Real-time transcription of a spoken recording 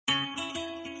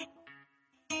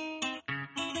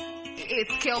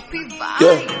It's Kelpie Vibes.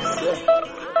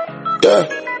 Yeah.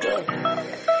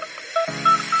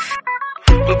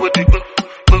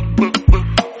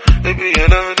 Baby, you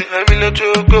know that I'm in a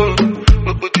choco.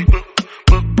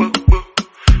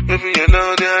 Baby, you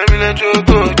know that I'm in a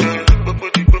choco.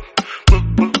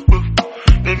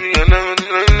 Baby, you know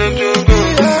that I'm in a choco.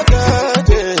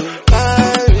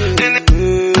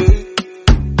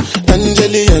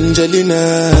 Angelina,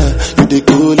 you the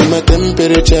cool in my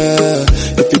temperature.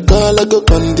 If you call, I go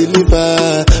come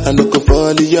deliver. I no go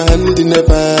fall in your hand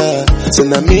never. So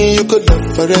now me you could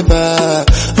love forever.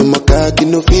 I'm a cocky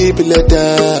no feeble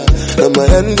letter. I'm a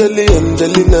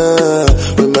Angelina,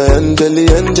 with my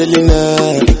Angelina.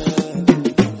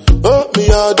 Oh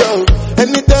me all down.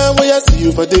 Anytime when I see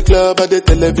you for the club or the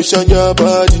television, your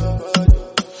body.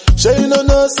 Sure you know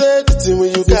no say the thing when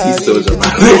you got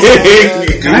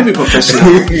it. Can I be professional?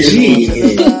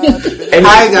 Jeez.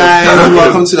 Hi guys,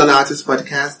 welcome to the Artist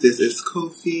Podcast. This is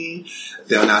Kofi.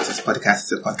 The Artist Podcast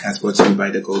is a podcast brought to you by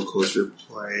the Gold Coast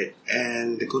Report.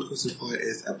 And the Gold Coast Report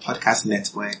is a podcast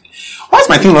network. Why is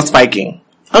my thing not spiking?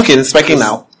 Okay, it's spiking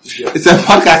now. It's a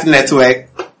podcast network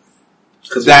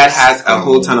that has a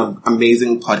whole ton of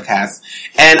amazing podcasts.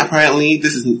 And apparently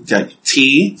this is the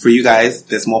tea for you guys.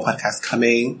 There's more podcasts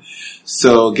coming.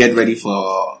 So get ready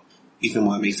for even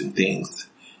more amazing things.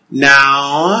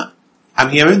 Now, I'm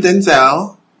here with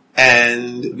Denzel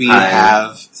and we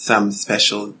have some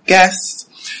special guests.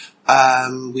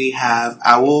 We have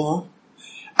I want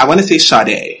to say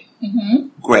Sade.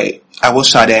 Mm-hmm. Great.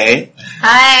 Sade.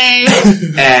 Hi.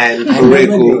 And I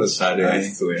never knew it was Sade, I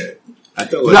swear. I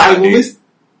thought it was Sade.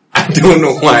 I don't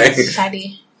know why.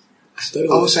 Sade. Sade.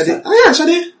 Oh, Sade. Oh, yeah,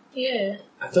 Sade. Yeah.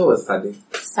 I thought it was Sade.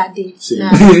 Sade. Nah,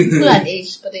 who had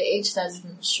H, but the H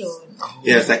doesn't show.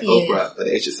 Yeah, it's like Oprah, but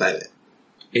the H is silent.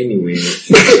 Anyway.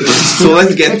 So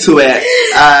let's get to it.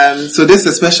 So this is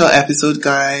a special episode,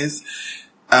 guys.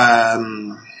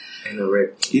 And a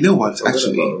rip. You know what,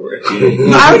 actually? No,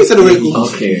 I already said Oriku.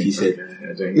 Okay. He said.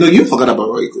 No, you forgot about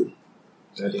Oriku.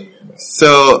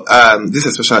 So, this is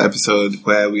a special episode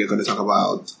where we are going to talk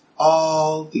about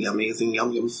all the amazing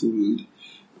yum food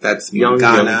that's in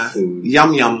Ghana.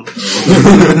 Yum.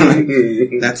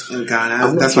 That's in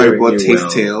Ghana. That's why we brought Taste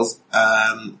Tales.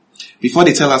 Before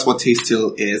they tell us what Taste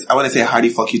Tale is, I want to say a hearty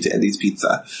fuck you to Eddie's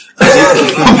Pizza.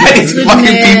 Eddie's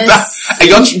fucking pizza.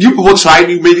 And you people tried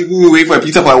me making me wait for a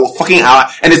pizza for a fucking hour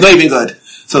and it's not even good.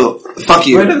 So, fuck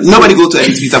you. Nobody go to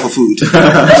Eddie's Pizza for food.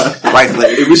 Right,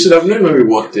 like. We should have known when we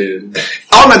walked in.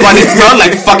 Oh my god, it smelled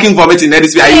like fucking vomit in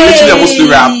Eddie's Pizza. I literally almost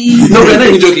threw up. No, we're not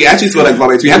even joking. It actually smelled like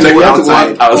vomit. We had to go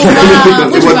outside.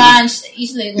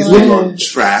 It's not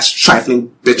trash,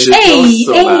 trifling bitches.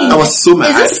 I was so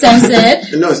mad. Is it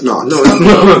censored? No, it's not. No, it's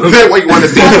not. What you want to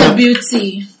say? That's the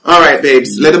beauty. Alright,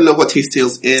 babes. Let them know what Taste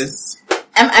Tales is.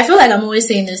 I feel like I'm always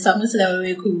saying this, so I'm going to say that we're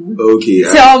really cool. Okay.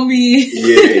 Tell me.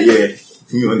 Yeah.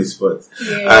 Me on the spot.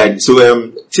 Yeah. Alright,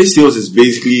 so Taste Tales is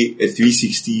basically a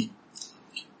 360.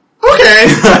 Okay.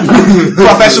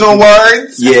 Professional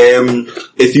words. Yeah,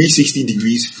 a 360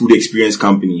 degrees food experience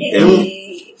company.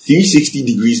 360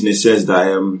 degrees in the sense that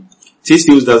Taste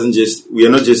Tales we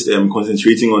are not just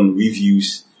concentrating on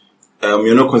reviews.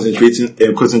 We are not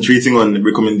concentrating on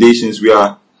recommendations. We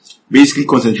are basically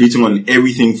concentrating on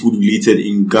everything food related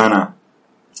in Ghana.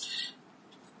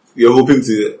 We are hoping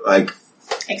to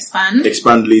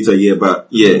expand later, but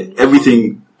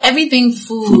everything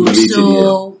food related,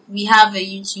 so we have a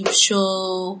YouTube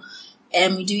show,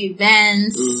 we do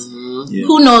events. Mm-hmm. Yeah.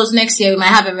 Who knows, next year we might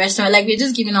have a restaurant. Like, we're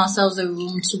just giving ourselves a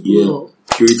room to grow.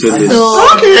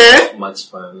 Okay. Much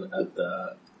fun at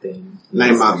the thing.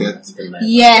 Night market.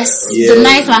 Yes, the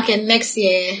night market next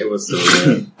year. It was so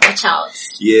good. Watch out.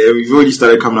 Yeah, we've already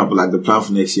started coming up with like the plan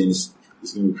for next year. It's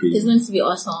going to be crazy. It's going to be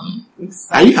awesome.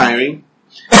 Are you hiring?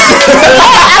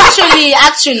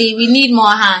 Actually, we need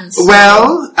more hands.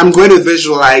 Well, I'm going to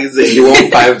visualize it. You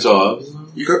want 5 jobs?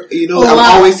 You know,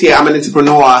 I'm always here. I'm an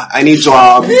entrepreneur. I need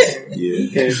jobs. Yeah.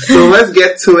 Okay. So let's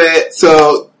get to it.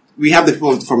 So we have the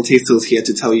people from Taste Tales here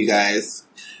to tell you guys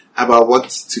about what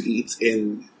to eat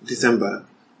in December.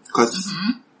 Because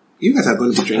you guys are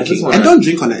going to be drinking. And don't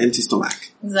drink on an empty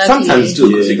stomach. Exactly. Sometimes too,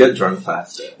 because you get drunk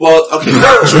faster. Well, okay.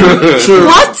 True.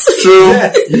 What? True.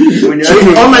 When you're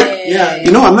Oh my,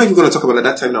 you know, I'm not even going to talk about it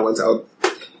that time I went out.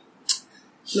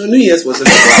 No, New Year's wasn't.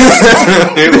 Was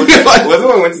it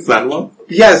when we went to Sanwa?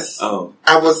 Yes. Oh.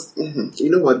 I was,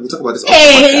 you know what, we'll talk about this off the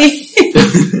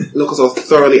podcast. No, because I was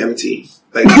thoroughly empty.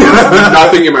 Like,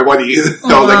 nothing in my body. So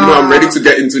I was like, you know, I'm ready to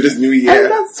get into this new year.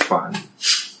 And that's fun.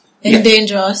 And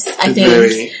dangerous, I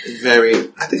think. Very.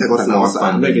 I think I got an hour.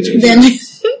 Fun.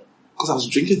 Because I was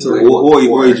drinking till like... What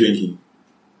are you drinking?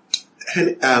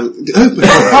 how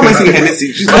am I saying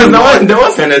Hennessy? There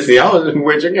was Hennessy.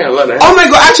 We're drinking a lot of Hennessy. Oh my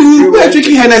god, actually, we were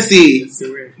drinking Hennessy.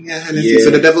 Yeah, Hennessy. Yeah. So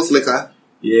the devil's liquor.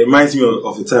 Yeah, it reminds me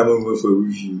of the time when we went for a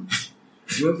review.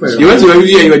 You went to a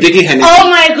review and you were drinking Hennessy. Oh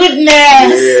my goodness.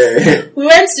 Yeah. We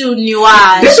went to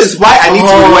Newark. This is why I need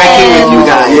to be working with you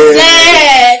guys.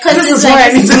 Yeah, because This it's is why I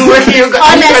like, need to be working with you guys.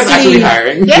 honestly. You guys actually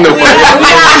hiring? Yeah, No, we are.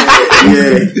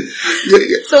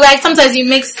 Yeah. So like sometimes you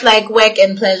mix like work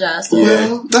and pleasure. So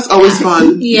Yeah. That's always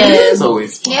fun. yeah. It's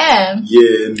always fun. Yeah.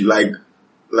 Yeah, and like,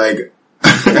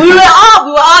 We were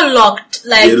all locked.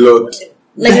 Like they looked.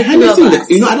 like the three of Hennessy, us.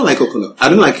 you know, I don't like coconut. I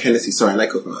don't like Hennessy. Sorry, I like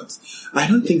coconuts. But I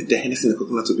don't think the Hennessy and the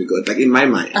coconut would be good. Like in my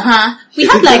mind. We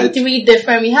Is had it like good? 3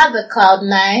 different. We had the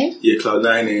Cloud9 Yeah,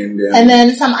 Cloud9 and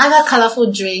then some other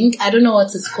colorful drink. I don't know what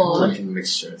it's called. Drinking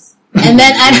mixtures. And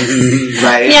then I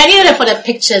Right. I needed it for the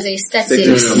pictures,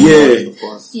 aesthetics. Yeah. Of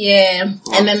course. Yeah.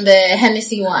 And then the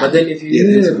Hennessy one. But then if you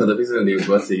need it for the reason they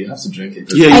brought it, you have to drink it.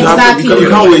 Yeah, Exactly. you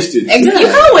can't waste it. You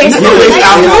can't waste it. waste Like,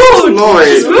 alcohol. rude. Lord.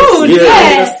 It's rude. Yeah. I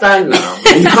Yeah. understand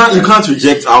now. You can't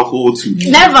reject alcohol too.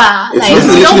 Never. Like, This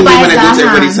is you don't literally me buy when I go to that.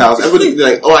 everybody's house. Everybody's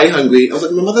like, "Oh, are you hungry?" I was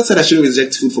like, "My mother said I shouldn't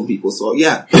reject food from people." So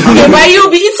yeah. Okay, but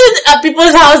you'll be eating at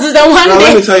people's houses then one Now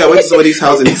let day. me tell you, I went to somebody's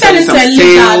house and he Turn sent me some into a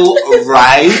stale lizard.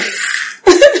 rice.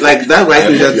 Like that rice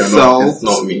is just It's so.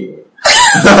 not me.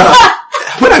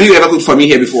 When have you ever cooked for me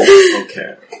here before?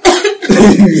 Okay.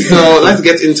 So let's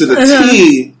get into the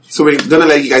tea. So we're gonna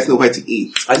let you guys know where to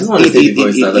eat. I just want to say Eat, before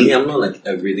we eat, start, eat, like, I'm not like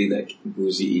a really like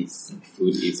bougie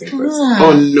food eating person.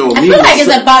 Oh no, I me feel like also.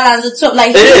 it's a balance. It's so,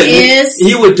 like It he is. is.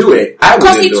 He would do it. I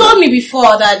Because wouldn't he do told it. me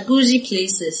before that bougie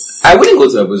places. I wouldn't go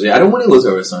to a bougie. I don't want to go to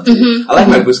a restaurant. I like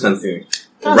my bush canteen.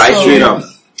 Right all. straight up.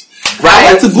 I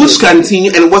went to Bush Canteen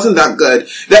and it wasn't that good.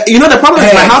 You know the problem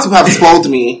is my house people have spoiled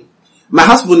me. My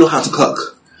house people know how to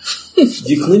cook.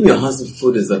 You claim your husband's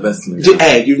food is the best meal.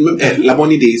 You remember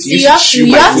Laboni days? You have to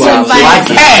invite us.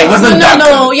 Hey, wasn't that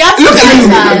No, you have to Look at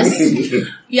invite us.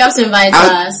 You have to invite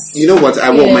us. You know what? I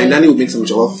will. Yeah. My nanny will make some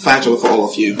fire jollof for all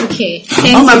of you. Okay.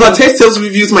 Oh my god, taste sales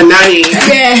reviews, my nanny.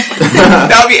 Yeah.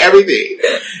 That'll be everything.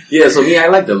 Yeah, so me, I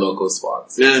like the local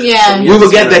spots. Yeah. We will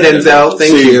get there, Denzel.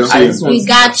 Thank you. I just want We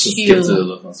got to you. skip to the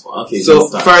local spot. Okay, So let's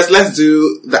start. first, let's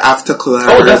do the after club.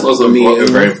 Oh, that's also meal. important,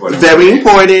 very important. Very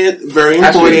important. Very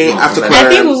Actually, important. it's not. After I club. I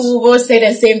think we will both say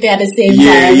the same thing at the same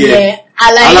Yeah, time. yeah.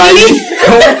 I like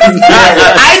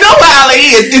I know where Ali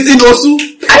is. It's in Osu.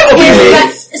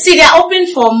 See, they're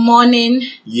open for morning.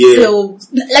 Yeah. So,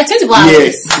 like 24 hours.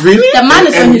 Yes. Really? The man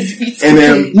is on his feet.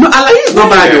 And No, Ali is not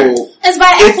bad though. It's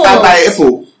by It's Apple. by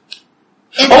Apple.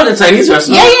 Oh, the Chinese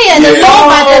restaurant? Yeah. The Yeah. low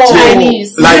budget Oh.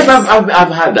 Chinese. Like- Yes,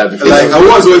 I've had that before. Like I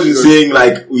was always saying,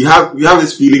 like we have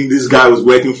this feeling this guy was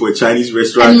working for a Chinese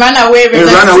restaurant And run away with And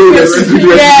the ran away with the secret.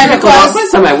 secret Yeah, recipe. Because the because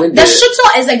first time I went the there,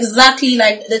 shuttle is exactly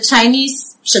like the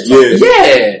Chinese shuttle. Yeah.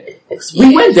 yeah,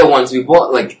 we went there once. We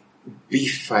bought like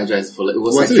beef fried rice for it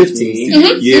was like 15.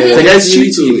 Yeah. So that's really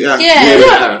cheap too. cheap. Yeah.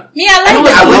 Yeah. Me, I like I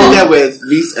that. went there with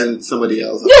Reese and somebody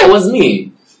else. Yeah, it was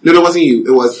me. No, it wasn't you.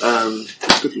 It was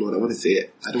good lord. I want to say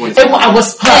it. I don't want to say it. I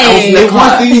was in the It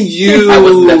car. wasn't you. I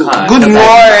was in the car. Good Because lord.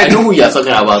 I know who you're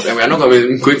talking about, and we're not going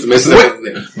to mention the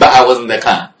name. But I was in the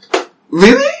car.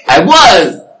 Really? I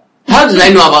was. How did I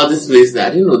know about this place? I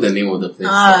didn't know the name of the place.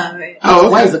 Right. Oh, okay.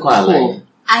 Why is it called Cool. like?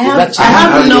 I Is that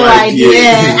have no idea.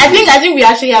 idea. I think we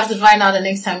actually have to find out the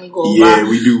next time we go over. Yeah,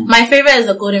 we do. My favorite is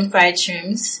the golden fried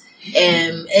shrimps.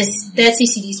 It's 30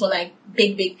 CDs for like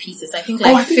big pieces. I think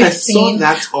like I think I 15 saw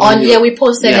that on yeah, we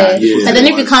posted Yeah, it. yeah. And then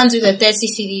if you can't do the 30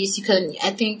 CDs, you can,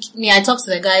 I talked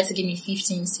to the guy to give me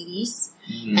 15 CDs.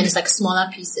 And it's like smaller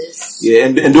pieces. Yeah,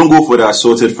 and don't go for the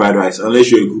assorted fried rice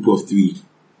unless you're a group of 3.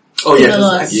 Oh yeah,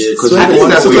 Yeah, because I think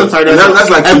that's that's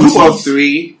like a group 2 of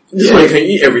 3. this one you can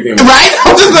eat everything. Right?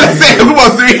 I was just gonna say a group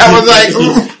of 3. I was like,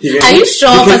 ooh. Are you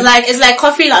sure? Because like, it's like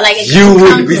coffee, like it You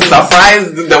can't would be go.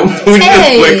 surprised the food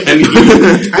Hey. this way can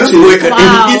eat. This way can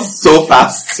Wow. eat so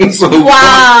fast. So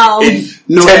Wow. in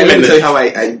No, 10 let me tell minutes. you how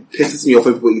I pisses me off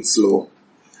when people eat slow.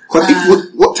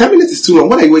 Because what 10 minutes is too long.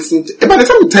 What are you wasting? By the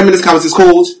time 10 minutes comes, it's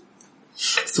cold.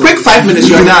 Quick 5 minutes,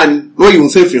 you're done. What you will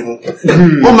say for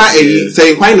you? What my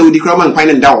saying, why no, the crowd and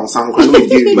finding down some kind of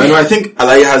But no, I think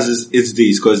Alaya has its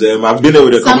days because I've been there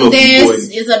with a couple Some of people. days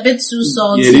it's a bit too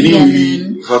salty. Yeah, they didn't and really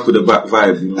then fuck with the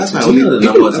vibe. You know? That's my Do only you know the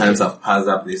number of times I've passed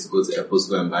that place to go to Apple's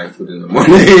to go and buy food in the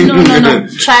morning? no.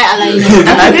 Try Alaya.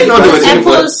 I didn't know they were doing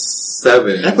Apples.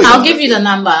 7. I'll give you the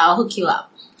number. I'll hook you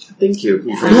up. Thank you.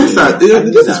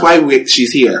 This is why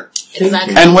she's here.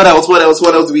 Exactly. And what else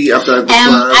do we after?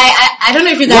 I don't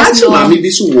know if you guys Watch know. mommy,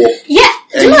 this walk. Yeah.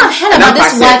 Do you know I've heard about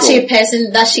this Pacheco. Wache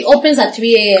person that she opens at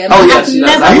 3 a.m. Oh, yeah, I've she does.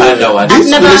 never I've heard that one. This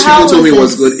never village people heard told me it of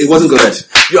was this. good. It wasn't good.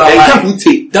 You are They lying. can't put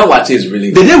it. That watch is really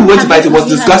They good. didn't want to buy it. It was Have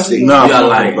you had disgusting. No, You are I'm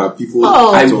lying. but people.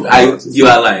 Oh. You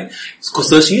are lying.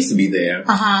 So she used to be there,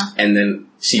 and then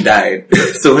she died.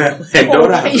 So her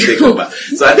daughter had to take over.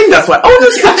 So I think that's why. Oh no,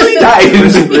 she actually died.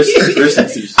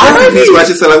 I think this watch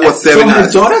is like what, So 7 her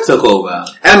hours. daughter took over.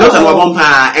 And not a one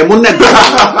pa. And one neck.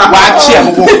 Watch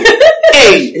it.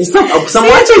 Hey, Some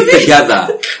watches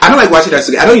together. I don't like watching that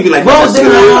together. I don't even like watching they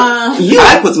together. were-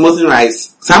 I like put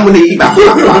rice. Someone they eat back.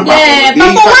 Yeah,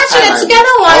 but for watching it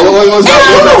together one. What's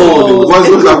that called?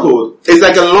 What's that called? It's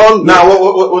like a long. Now,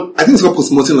 what? I think it's called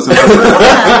postmortem or something.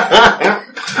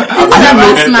 I've never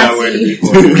heard that word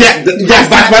before. Yes,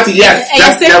 basmati. Yes, And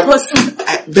you say post.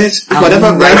 bitch.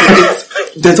 Whatever rice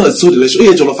it's so delicious. Oh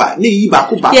yeah, jollof.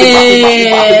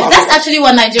 Yeah, that's actually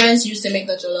what Nigerians used to make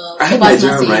the jollof. I had Basmati.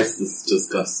 Nigerian rice is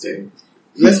disgusting.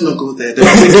 Let's not go there.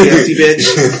 That's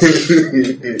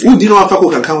bitch. Who do you know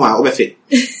what can come out? Look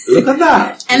at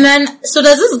that. And then, so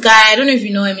there's this guy, I don't know if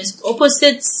you know him, it's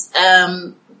opposite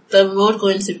the road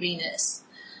going to Venus.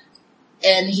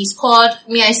 And he's called,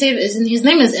 I say his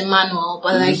name is Emmanuel,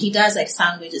 but like he does like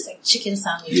sandwiches, like chicken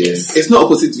sandwiches. It's not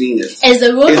opposite Venus. It's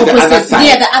the road It's the other opposite, side.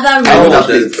 yeah, the other I know road. that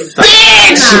place.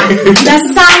 The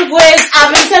sandwich, I've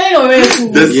been telling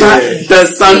already. The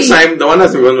sunshine, the one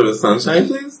that's in front of the sunshine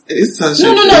place? It is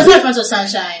sunshine. No, it's not in front of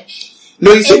Sunshine.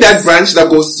 No, you see that branch that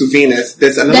goes to Venus.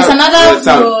 There's another There's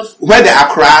road. where the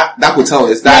Accra, that hotel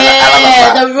is. That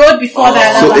Yeah, the road before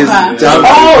that. so Alabama. it's down.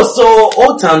 Oh, so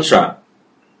Old Tantra.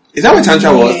 Is that where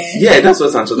Tantra was? Yeah, that's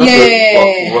what Tantra. That's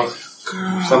Yeah. what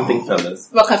something fellas.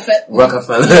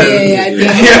 Rockefeller. Yeah, Yeah,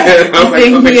 I think. I was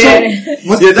like, okay, so-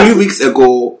 What, 3 weeks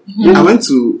ago, I went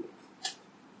to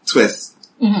Twist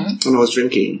when I was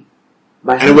drinking.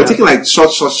 And we were taking like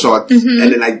short,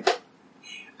 and then I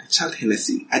chugged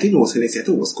Hennessy. I didn't know it was Hennessy. I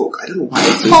thought it was Coke. I don't know why.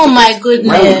 Oh my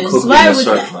goodness. Why would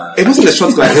that? It wasn't a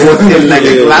shot glass. It was in like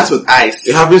a glass with ice.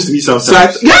 It happens to me sometimes. So I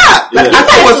thought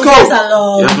it was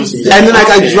Coke. It happens to me. And then like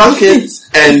I drank it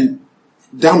and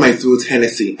down my throat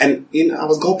Hennessy. And I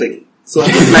was gulping. So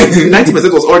like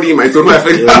 90% was already in my throat.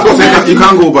 You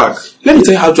can't go back. Let me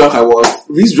tell you how drunk I was.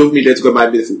 Reese drove me there to go buy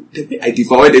this. I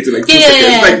devoured it in like 2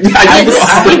 seconds. Like,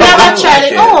 you never tried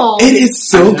it? Oh. it is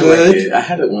so good. I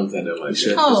had it once. I don't like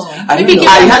it. Oh. I Maybe didn't give know. it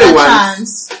I had it another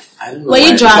once. chance. I don't know Were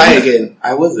you why. drunk? Try again.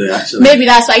 I wasn't actually. Maybe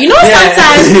that's why. You know,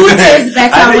 sometimes food tastes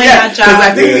better when you're Because I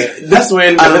drunk. think that's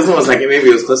when the person was like, maybe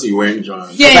it was because you weren't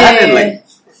drunk. Yeah. I had it like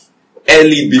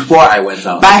early before I went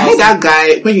out. But I heard that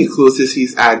guy, when he closes,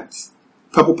 he's at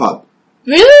Purple Pub.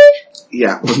 Really?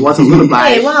 Yeah, because once I was going to buy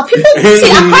Hey, wow. People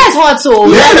see, Accra is hot, so.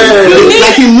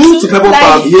 like he moved to Purple Like,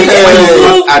 Pub when he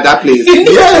was at that place. You need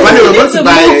When they were going to to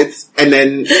buy move. it, and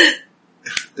then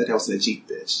that was a cheap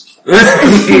bitch.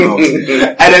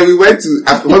 And then we went to,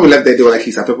 when we left there, they were like,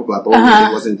 he's at Purple Pub, but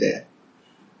he wasn't there.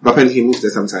 But apparently he moves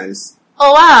there sometimes.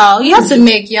 Oh wow. You have to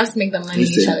make the money,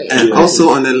 Charlie. And also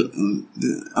on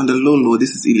the low,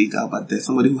 this is illegal, but there's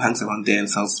somebody who hangs around there and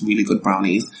sells really good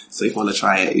brownies. So if you want to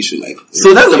try it, you should like.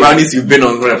 So that's the brownies you've been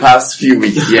on for the past few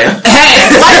weeks, yeah?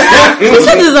 Hey,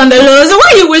 what is on the low? So why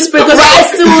are you whispering? Because I'm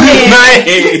still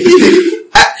here.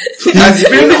 I've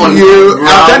been on you.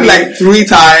 I've done like 3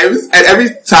 times, and every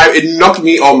time it knocked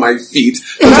me on my feet.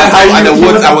 And the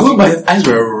words I was. His eyes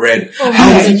were red. Oh I was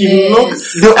my like, you look.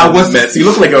 goodness. No, I was. You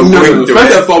look like a No, going through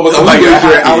first it. and foremost, I was going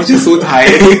through it. I was just so tired.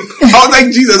 I was like,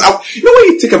 Jesus. You know when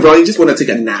you take a brownie, you just want to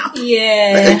take a nap. Like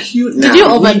Yeah. a cute nap. Did you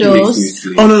overdose?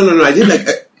 Oh no! I did like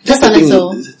Just a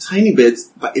little. It's a tiny bit,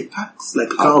 but it packs like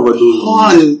a overdose.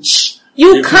 punch.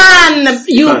 You can.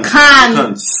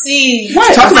 can't. See.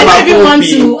 Talking I about don't even want OP.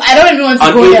 to. I don't even want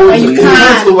to go there, but you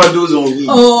can. overdose on me.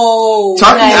 Oh.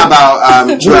 Talking like-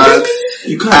 about drugs.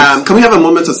 You can't. Can we have a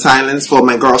moment of silence for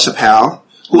my girl Chappelle,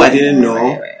 who I didn't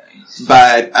know,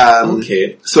 but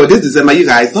Okay. So this December, you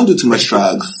guys don't do too much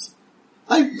drugs.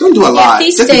 Like, don't do a lot.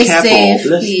 please Just stay be careful. safe.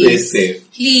 Let's stay Please.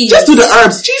 safe. Please. Just do the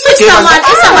herbs. Jesus gave us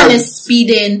the If someone herbs. is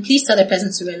speeding, please tell the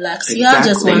person to relax. You have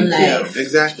just one life.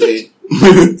 Exactly.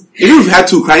 Even if you had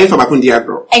to, crying for Makundi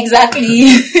Agro. Exactly.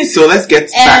 So let's get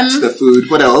back to the food.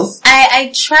 What else?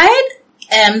 I tried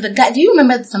the guy. Do you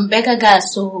remember some beggar guy?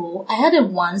 So I had it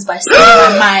once, but I still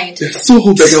in my mind.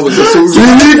 Soho Beggar was so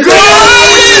really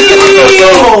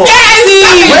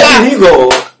Where did he go?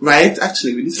 Right?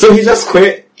 Actually, we need to. So he just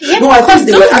quit? Yeah, No, I because think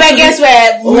they those were actually- beggars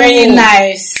were really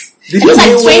nice. Did It was you like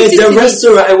know where 20 the cities.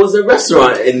 restaurant? It was a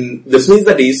restaurant in the place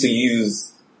that they used to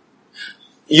use.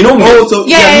 You know, Oh, so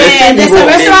Yeah, there's a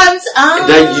restaurant.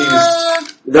 that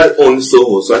used that owned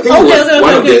Soho. So I think it was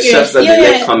one of the chefs that they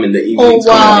let come in the evening. Oh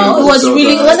wow, it was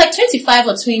really. It was like 25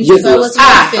 or 20. Yes, so it was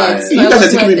perfect. You guys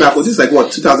are taking me back. Was this like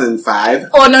what 2005?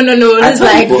 Oh no! It's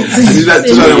like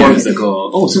 2001 years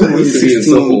ago. Oh,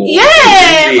 2016.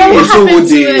 Yeah. What happened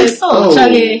to it? Oh,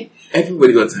 Charlie.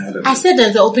 Everybody got tired of it. I said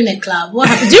that they're opening a club. What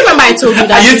happened? Do you remember I told you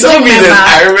that? You told me this.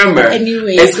 I remember.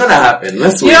 Anyway. It's gonna happen.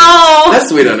 Let's wait. Let's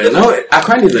wait on it. No,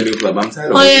 Accra needs a new club. I'm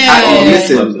tired of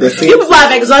it. Listen, you people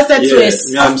have exhausted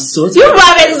Twist. I'm so tired. You people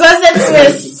have exhausted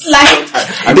Twist. Like,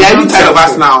 they are tired of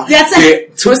us now.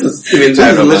 Twist is even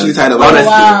tired of us. Literally tired of us. Oh,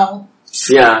 wow.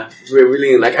 Yeah, we're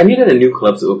really like. I needed a new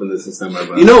club to open this summer.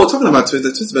 But you know, talking about Twist,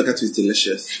 the Twist burger is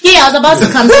delicious. Yeah, I was about to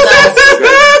come to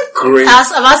that. Great. I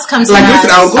was about to come to like, that.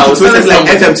 Listen, I'll go to Twist like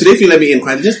FM today. If you let me in,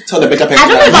 just tell the burger person. I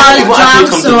don't know if I'll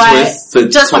drunk, so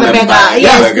just for the burger.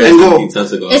 Yes, and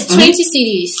go. It's 20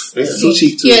 CDs. So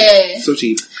cheap too. Yeah, so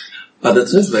cheap. But the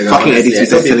Twist burger, fucking honestly, I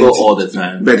tell people all the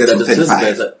time. Burger the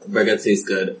Twist burger tastes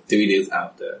good 3 days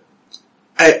after.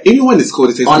 Even when it's cold,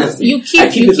 it tastes honestly, you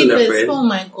keep it in the fridge. Oh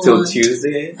my god! Till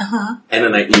Tuesday, and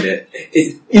then I eat it.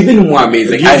 It's even more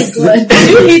amazing. Do you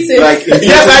eat it? Like,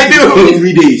 yes, I do. In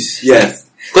 3 days. Yes,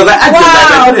 because I actually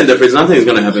I put it in the fridge. Nothing is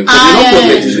gonna happen.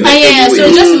 So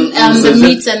just the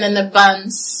meat and then the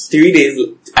buns. 3 days.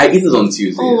 I eat it on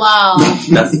Tuesday. Oh wow!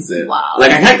 That's it. Wow!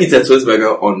 Like I can't eat a Twist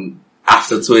burger on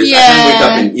after Twist. Yeah. I can't wake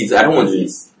up and eat it. I don't want to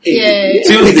eat. Yeah.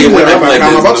 Tuesday when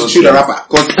I'm about to chew the wrapper.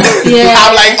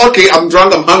 I'm like, okay, I'm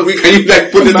drunk, I'm hungry. Can you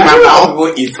like put it in my mouth?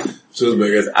 People eat Twist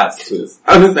burgers at Twist.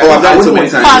 I've done it so many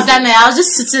times. I've done it. I was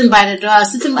just sitting by the door. I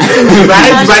was sitting by the door. And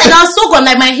I was so gone.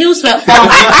 Like my heels were off.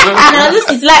 And I was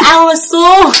just like, I was so.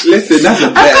 Listen, that's the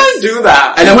best. I can't do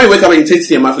that. And then when you wake up and you taste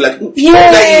it in your mouth, you're like,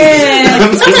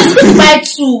 yeah. Sometimes you buy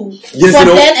 2 for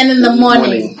then and in the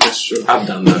morning. That's true. I've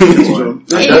done that before.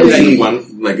 I've done that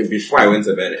one like before I went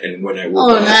to bed and when I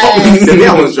woke up. Nice. The day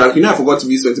I was drunk, I forgot to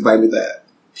be sweet to buy me the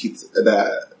pizza,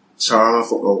 the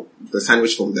shawarma or the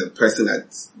sandwich from the person at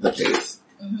the place.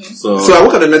 Mm-hmm. So I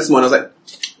woke up the next morning, I was like,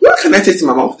 what can I taste in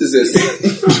my mouth? What is this?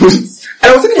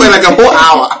 And I was thinking for like a whole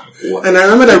hour. What? And I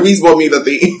remember that Reese bought me the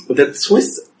thing. The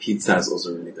Twist pizza is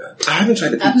also really good. I haven't tried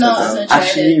the pizza. I've not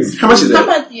tried it. How much is it?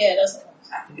 I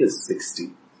think it's 60.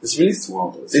 It's really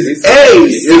small though.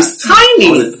 It's tiny.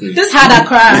 Honestly. This had a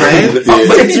cry. Right?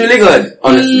 But it's really good.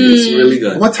 Honestly, it's really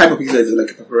good. What type of pizza is it? Like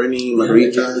a pepperoni,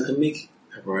 margarita? You can make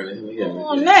pepperoni.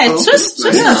 Oh, nice. Twist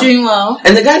is doing well.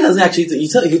 And the guy doesn't actually, he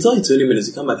tell you 20 minutes,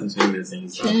 you come back in 20 minutes and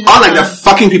he's done. Unlike the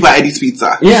fucking people at Eddie's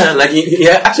Pizza. Yeah, like,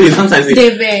 actually sometimes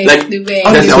they beg. The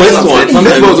Twist one,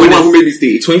 sometimes the one who made me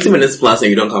stay 20 minutes plus and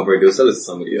you don't come for it, they'll sell it to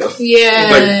somebody else. Yeah.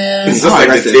 Like, it's just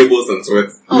like the tables and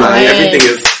Twist. Right. Everything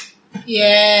is.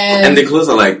 Yeah. And the clothes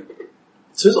are like,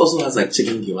 Twist also has like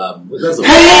chicken kebab. That's the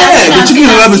chicken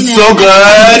kebab is so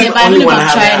good. Only one I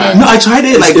tried it. No, I tried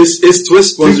it. Like, is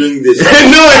Twist sponsoring this? No,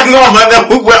 it's not,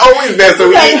 man. We're always there, so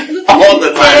we eat all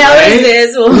the time. Yeah, always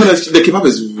there. So. No, the kebab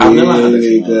is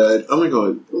really good. Oh my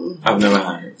god. I've never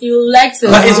had it. You like to.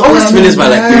 But it's always finished by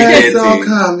like 3:30. So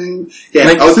coming. Yeah,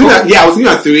 like, I was thinking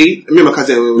at 3. Me and my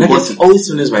cousin, we bought it's always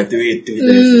finished by 3:30.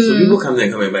 So people come there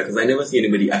and coming back because I never see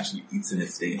anybody actually eating it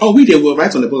today. Oh, we did. We're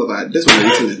right on the boulevard. That's when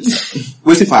we're eating it.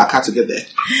 Waiting for our car to get there.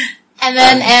 And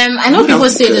then, I know people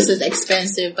say this is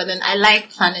expensive, but then I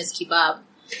like Planet's Kebab.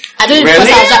 I don't know because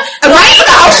I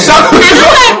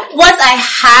don't know what I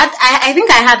had. I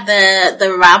think I had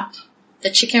the wrap. The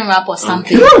chicken wrap or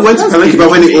something. You know, went to Planet Kebab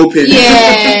when it opened.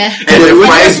 Yeah. And it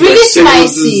was really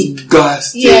spicy.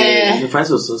 Disgusting. Yeah. The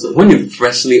fries was so when it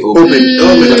freshly opened.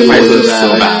 The fries was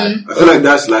so bad. I feel like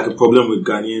that's like a problem with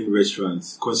Ghanaian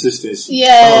restaurants. Consistency.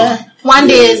 Yeah. One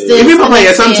day is this. Even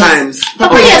papaya sometimes.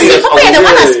 Papaya, the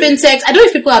one at Spintex, I don't know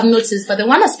if people have noticed, but the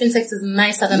one at Spintex is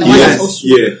nicer than the one at Osu.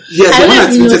 Yeah. Yes, the one at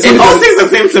Spintex. It all tastes the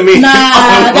same to me.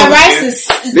 Nah, the rice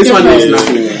is this one different. is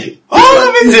nothing. All of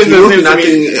it is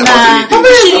nothing.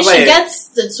 You should get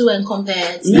the two and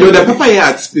compare it. You know, the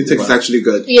papaya at Spintex is actually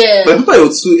good. Yeah. But papaya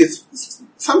too, it's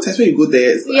sometimes when you go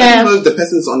there, I don't know if the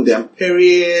person's on their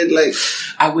period, like.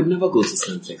 I would never go to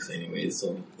Spintex anyway,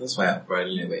 so that's why I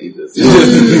probably never eat this.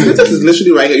 Spintex is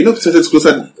literally right here. You know, Spintex is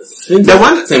closer. The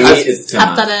one to me is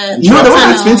after the no, the one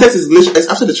at Spintex is literally it's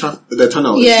after the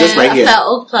tunnel. Yeah, it's just right here. After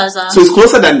Oak Plaza. So it's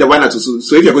closer than the one at Osu.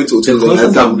 So if you're going to Osu, the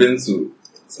closest I've been to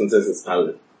Spintex is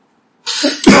Harlem.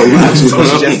 Oh, wow. So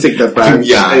just take the bag.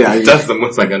 Yeah, that's the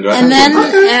most I can do. And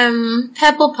then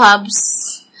Purple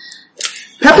Pubs.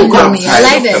 Purple Indomie. Pubs. I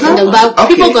like the Indomie. But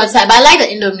people got tired, but I like the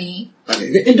Indomie.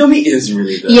 Okay. The Indomie is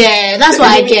really good. Yeah, that's what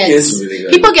I get. It's really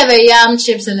good. People get the yam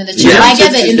chips and then the chicken. I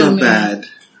get the Indomie. Not bad.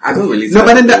 I don't really. No,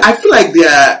 but then I feel like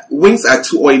their wings are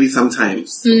too oily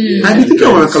sometimes. I be thinking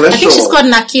of cholesterol. I think she's called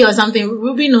Naki or something.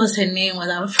 Ruby knows her name, but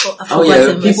I forgot. Oh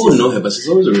yeah, people know her, but she's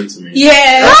always rude to me.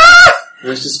 Yeah.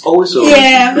 She's always so.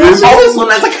 Yeah. She's always so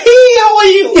nice. Like, hey, how are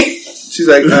you? She's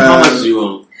like, how much do you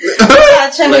want?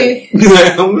 Actually,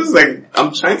 I'm just like,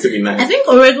 I'm trying to be nice. I think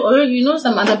already, you know,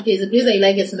 some other place, the place that you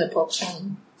like getting the pork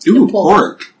from. ooh,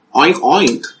 pork. Oink,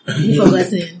 oink. You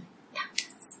forgotten.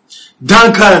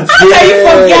 Duncan. How can you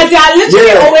forget? They are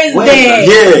literally always there.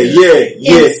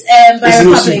 Yeah.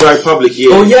 It's by Republic.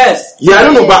 Yeah. Oh yes. Yeah, I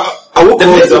don't know, but I woke The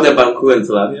place up. with the Banku and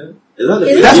Tilapia. Is that the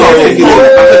Is place? That's what I was thinking.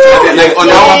 Like on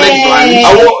our public plan. I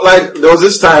woke, like, there was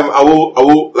this time I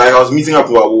was meeting up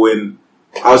with Awo and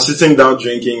I was sitting down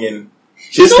drinking and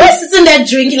She's always sitting there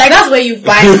drinking. Like, that's where you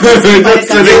buy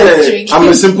drinking. I'm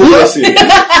a simple person.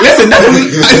 Listen, that's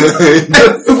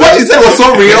what he said was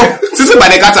so real. Sitting by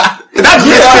the gutter. That's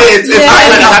it's high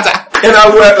by the gutter. And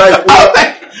I went like,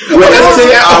 we're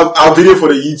editing our video for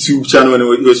the YouTube channel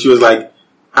and she was like,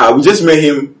 we just met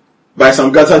him by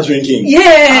some gutter drinking.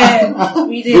 Yeah.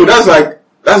 We did. Bro,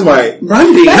 that's my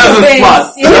Brandy. That's a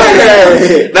spot.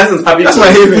 Yeah. That's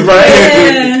my haven, right?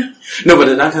 Yeah. No, but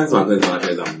the Duncan's Banku and Tilapia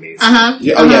is amazing.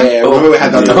 Yeah, remember we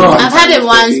had that. I've had it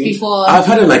once before. I've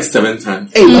had it like 7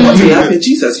 times. Hey, what happened?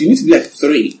 Jesus, you need to be like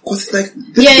 3. Cause it's like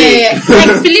this Yeah.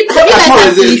 Like Philippe, have you guys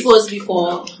had Filippo's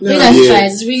before? You guys try.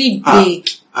 It's really big.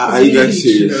 Are you guys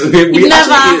serious? We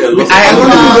never.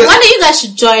 One day you guys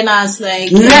should join us. Like,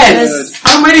 yes,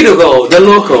 I'm ready to go. The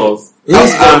locals.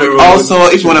 Also,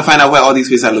 if you want to find out where all these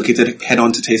places are located, head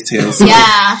on to Taste Tales.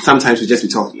 Yeah. Sometimes we just be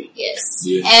talking. Yes.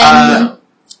 Yeah.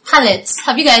 Pallets.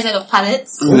 Have you guys heard of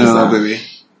pallets? No, baby.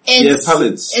 It's,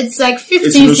 pallets. It's like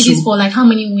 15 CDs for like how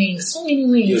many wings? So many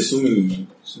wings. Yeah, so many.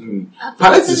 I've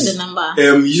Pallets forgotten is the number.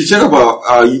 You should check out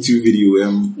our YouTube video.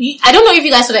 I don't know if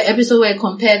you guys saw the episode where I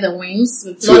compare the wings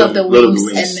with Lord of the Wings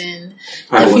and then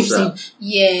the 15.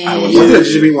 Yeah. Was it the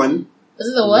Jimmy one? Was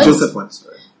it the what? Joseph one,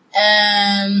 sorry.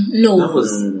 No. That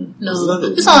was,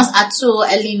 no. This one was Ato,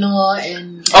 Elinor,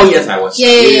 and... Oh yes, I watched.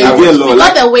 Yeah. We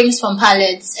got the wings from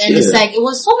Pallets, and it's like, it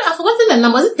was so many, I've forgotten the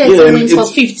number. Was it 30 wings for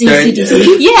 15 CDs?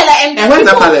 Yeah, like, and where's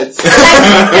the Pallets? Like,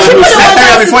 people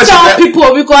don't want to tell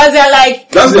people because they're like,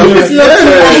 that's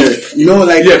the you know,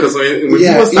 like, yeah, because when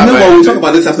people start, we'll talk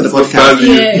about this after the podcast.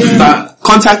 Yeah.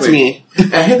 Contact me.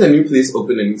 I heard a new place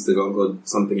open in Instagram called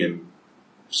something in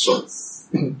Shorts.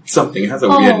 Something. It has a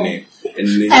weird name.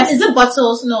 Is it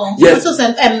Bottles? No. Yes. Bottles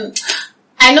and,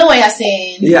 I know what you're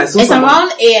saying. Yeah, it's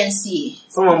around A and C.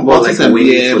 Someone bought like a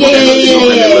wings for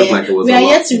Yeah. We are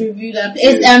yet to review that.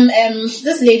 It's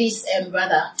this lady's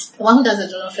brother, the one who does the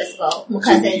journal festival,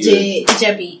 Mukase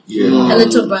Jebi, her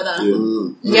little brother.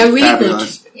 They are really good.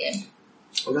 Yeah.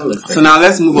 So now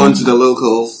let's move on to the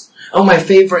locals. Oh, my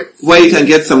favorite. Where you can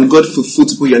get some good food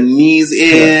to put your knees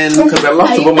in. Because I love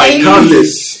to put my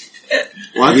countless.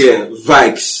 What? Yeah,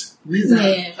 Vikes.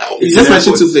 Yeah. You just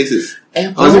mentioned 2 places.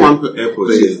 Airport. Or is it one Airport?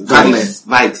 place? Vikes.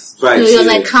 Vikes. No, it was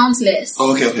like countless.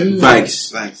 Oh, okay.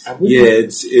 Vikes. Yeah,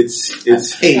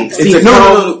 it's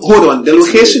no, hold on. The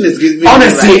location is giving me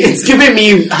it's giving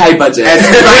me high budget.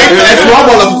 It's one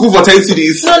ball of food for 10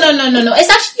 CDs. No. It's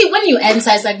actually when you enter,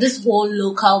 it's like this whole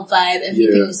local vibe.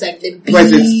 Everything is like the beats.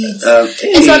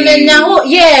 It's on the Naho.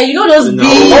 Yeah, you know those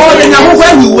beats. Oh, the Naho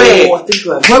where we were.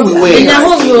 The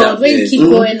Naho road where you keep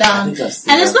going down, and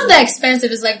it's not that expensive.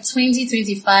 It's like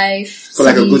 20-25. For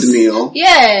like a good meal.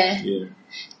 Yeah.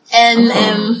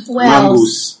 And what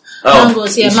else?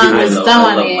 Mangoes, mangoes, that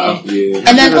one, yeah.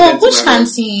 And then, Bush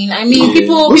Canteen. I mean,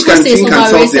 people say it's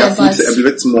overrated, but... a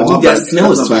bit more. Their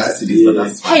snail is $20, but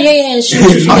that's fine. Yeah, sure.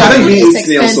 Their food is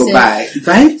expensive.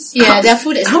 Right? Yeah, their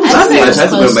food is expensive. I tried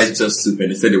to go buy just soup and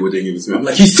they said they wouldn't give it to me. I'm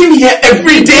like, you see me here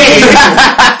every day!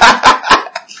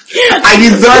 I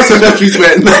deserve some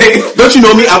treatment. Like, don't you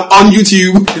know me? I'm on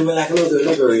YouTube. They were like, no, they're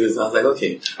not doing this. I was like,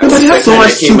 okay. But they have so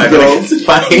much soup, bro. It's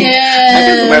fine. Yeah. I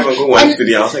just went from one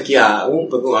city. I was like, yeah, I won't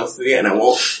go 1 city and I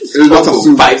won't lots of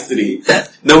soup. 5 city. The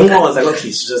woman was like,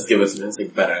 okay, she just give it to me. I was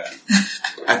like, better.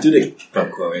 I do the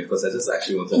popcorn because I just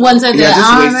actually wanted the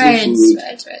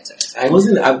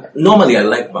right. Normally I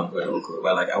like Bangkok and Okoro,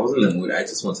 but like I wasn't in the mood. I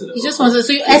just wanted it. You just wanted,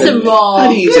 so you ate it raw. How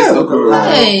do you just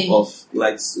of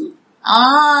like soup?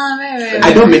 Right.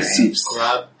 I don't mix soups.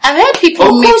 Crab. I've heard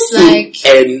people mix like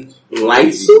and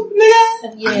light soup,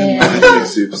 nigga. Yeah. I don't mix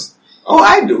soups. Oh,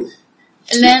 I do.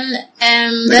 And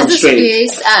then there's this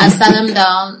place at Salem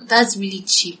Down that's really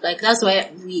cheap. Like that's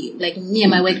why we, like me and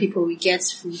my white people, we get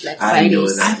food like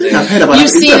Fridays. I think I've heard about You've it.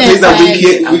 seen It's the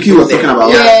place that Wiki was talking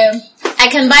about. Yeah. I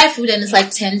can buy food and it's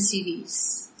like 10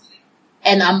 CDs.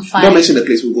 and I'm fine. Don't mention the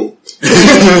place we go.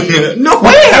 No,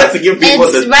 why you have to give people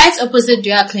It's right opposite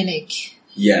Drea Clinic.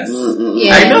 Yes.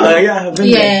 Yeah. I know, yeah, I've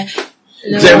been there.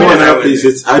 Another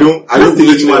place. I don't think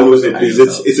anyone knows the place.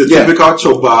 It's a typical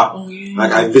chop bar.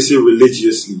 Like I visit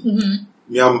religiously.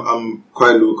 Me, I'm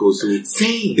quite local, so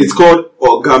Same. it's called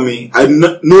Ogami.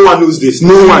 No one knows this.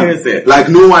 No one. Where is it? Like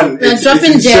no one. It's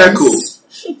in Circle.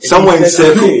 Somewhere in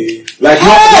Circle. Like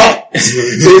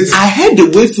it's I heard the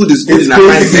way food is good in a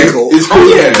fine circle. It's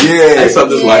crazy. Yeah. I saw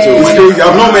this watch. It's crazy.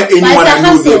 I've not met anyone I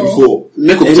know there before.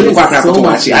 It's so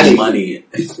much money.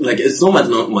 Like, it's so much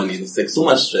not money. It's like so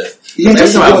much stress. Yeah,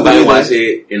 Every time I buy yeah.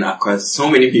 wache in Accra, so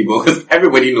many people, because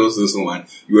everybody knows this one.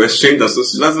 You are ashamed of, so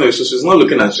she's not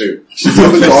looking at you. She's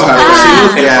looking at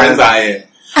her. Her friends are here.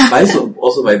 But I used to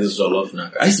also buy this jollof now.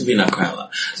 I used to be in Accra.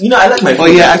 You know, I like my food. Oh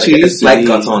yeah, actually, it's like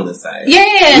got on the side.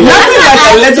 Yeah. Nothing like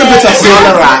a little bit of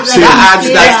cholera. That adds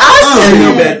that. A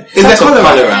little bit. It's a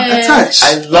cholera. Yeah. A touch.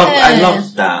 I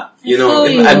love that. You know,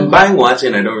 if I'm buying wache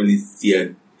and I don't really see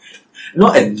it.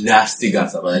 Not a nasty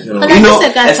gata, but like, you know, a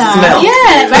smell.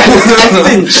 Yeah, right.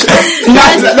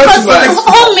 Because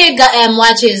homemade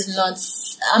wache is not.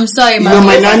 I'm sorry,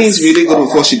 my nanny is really good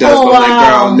with what she does, but my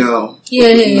girl, no.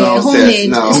 Yeah, no, homemade. Sis,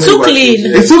 no. It's too clean.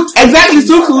 It's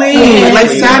too clean, like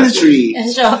sanitary.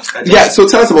 Sure. Yeah, so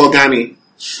tell us about Ogami.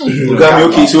 Ogami,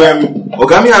 okay, so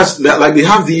Ogami has like they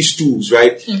have these stools,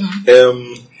 right?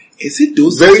 Is it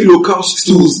those very local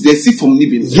stools they see from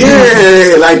Libya?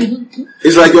 Yeah, like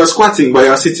it's like you're squatting but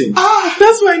you're sitting.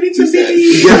 That's where I need to be.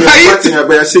 Yeah, you're squatting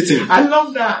but you're sitting. I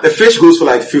love that. The fish goes for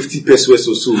like 50 pesos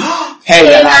or so.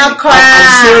 Hey, I'm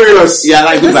serious. Yeah,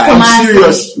 like goodbye. I'm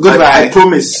serious. Goodbye. I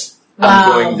promise. Wow.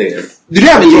 I'm going there. Do they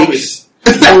have a lake?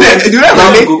 Do they have a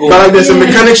lake? But like there's a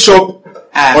mechanic shop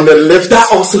on the left.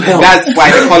 That also helps. That's why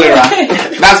the cholera.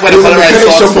 That's why the cholera is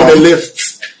mechanic shop from. on the left.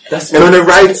 And on the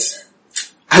right,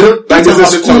 I don't like there's a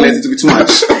school. It to be too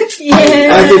much.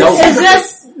 It's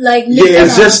just like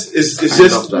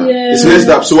it's messed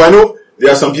up. So I know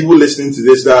there are some people listening to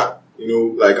this that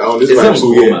like this is my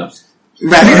school.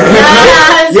 Right.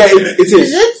 Yeah, it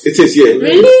is. It is, yeah.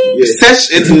 Really? Yeah. Search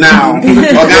it now.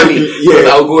 Ogami. Yeah,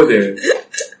 I'll go there.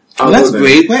 That's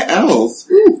great. Where else?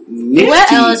 Where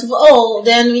else? Oh,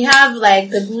 then we have like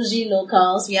the bougie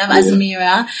locals. We have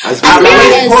Azmira.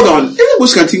 Hold on. Isn't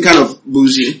Bush Canteen kind of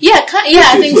bougie? Yeah,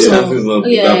 I think so.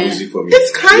 Yeah.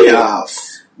 It's kind of.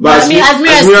 But I mean,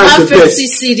 Azmira is 150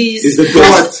 CDs. It's the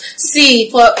best. See,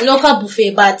 for local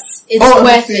buffet, but it's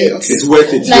worth it. Okay. It's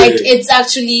worth it. Like, it's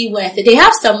actually worth it. They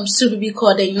have some SUBB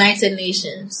called the United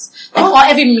Nations. Like, or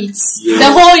every meat. Yeah.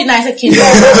 The whole United Kingdom.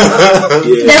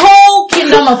 The whole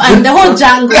kingdom of, and the whole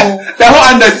jungle. The whole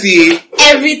undersea.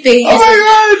 Everything. Oh my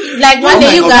god. Like, one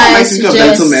day you guys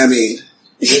just... Mermaid.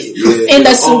 In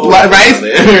the soup. Right?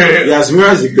 Yeah,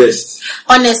 Azmira is the best.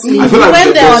 Honestly. We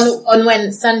went there on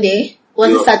when? Sunday? Was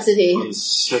it Saturday? On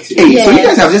Saturday. Hey, so you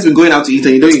guys have just been going out to eat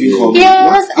and you don't even call me.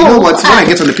 Yes. You know what? When I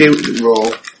get on the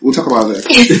payroll, we'll talk about this.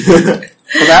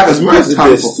 Because I have a smart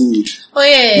time for food. Oh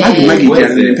yeah. Maggie,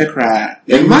 Pekra.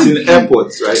 It's in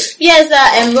airports, right? Yes,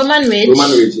 Roman Ridge.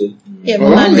 Roman Ridge. Yeah,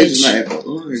 Roman Ridge. Is not airport.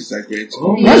 Roman Ridge is like great.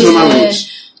 Where's Roman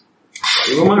Ridge?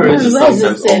 Roman Ridge is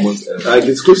sometimes almost like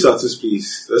it's close to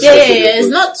Space. Yeah. It's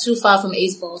not too far from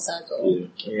Ace Balls at all.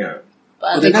 Yeah.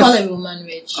 But they call it Roman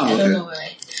Ridge. I don't know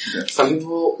why. Some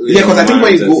people because I think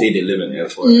when you go, say they live in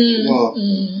airport.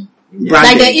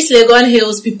 Like the East Legon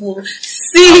Hills people.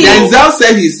 See, Denzel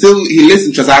said he lives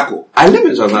in Chazako. I live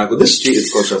in Chazako. This street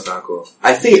is called Chazako.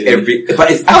 I say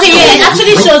but it's okay. Yeah, it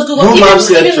actually shows Google.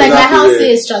 Even like my house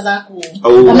says Chazako.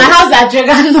 Oh, but my house is at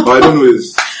Dragano. I don't know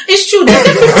this. It's true. There's a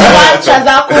 51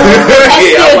 Chazako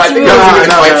estate.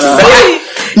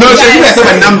 No, she didn't say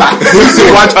my number.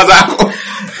 51 Chazako.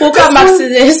 We'll come back to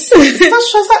this.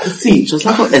 See,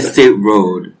 Chazako Estate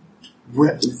Road.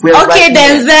 We're okay, right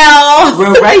Denzel.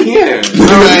 We're right here.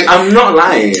 I'm not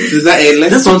lying. Is that a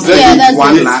this one's that's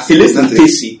one last? He lives in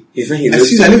Tishy. He said he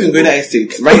lives I live in Greater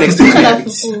Estate, right next to me.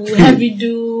 Heavy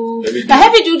do.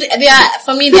 They are,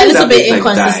 for me, they're a little bit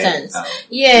inconsistent.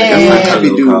 Yeah. Heavy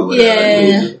do.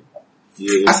 Yeah.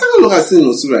 I started looking at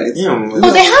Sinos, right?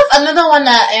 Oh, they have another one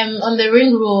on the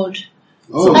Ring Road.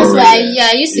 Oh, that's why,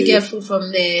 I used to get food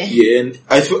from there. Yeah, and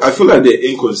I feel like the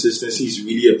inconsistency is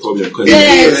really a problem because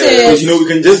we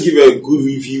can just give a good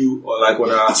review or like on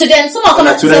our. So then someone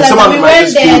come to them, we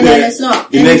went there and then it's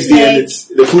not. The next day and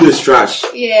the food is trash.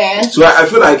 Yeah. So I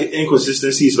feel like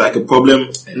inconsistency is like a problem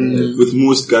with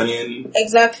most Ghanaian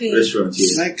restaurants.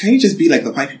 Yeah. Like, can you just be like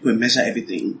the white people and measure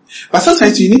everything? But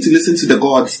sometimes you need to listen to the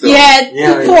gods. Though. Yeah.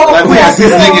 Like when you're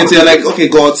listening, you're like, okay,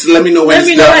 gods, let me know when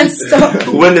to stop.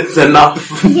 When it's enough.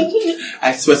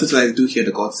 I swear sometimes I do hear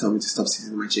the gods tell me to stop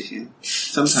seasoning my chicken.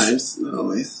 Sometimes, not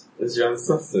always. It's your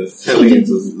ancestors telling you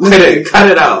to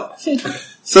cut it out.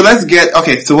 So let's get,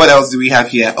 so what else do we have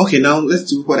here? Okay, now let's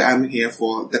do what I'm here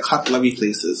for, the cutlery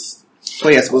places. Oh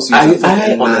yeah, supposed to use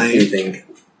I honestly think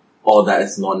all that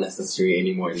is not necessary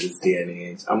anymore in this day and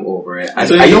age. I'm over it. I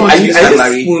use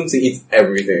spoon to eat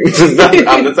everything.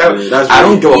 I'm the type, I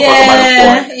don't give a fuck about a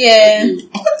fork. Yeah.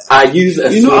 I use a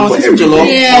spoon for everything.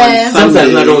 Yeah.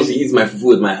 Sometimes I don't want to eat my food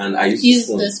with my hand. I use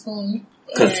the spoon.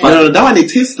 No, that one, it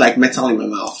tastes like metal in my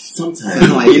mouth. Sometimes.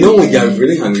 You know when you're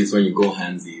really hungry is when you go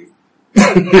handsies.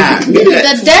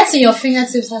 The dirt in your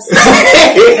fingertips has to a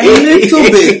little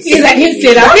bit. He's like, please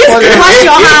wash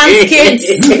your hands, kids.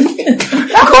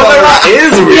 Cholera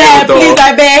is real, though. Please, I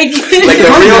beg. Like the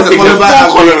real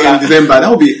cholera in December, that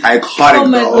would be iconic. Oh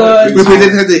my god. We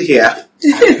presented it here.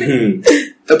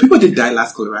 People did die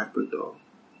last cholera outbreak though.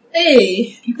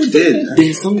 Hey. People did.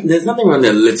 There's nothing wrong with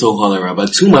a little cholera,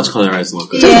 but too much cholera is not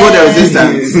good. Just build the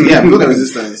resistance. Build the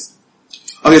resistance.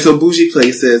 Okay, so bougie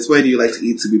places. Where do you like to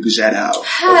eat to be bouged out?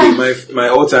 Okay, my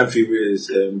all-time favorite is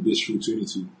Bistro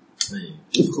 22.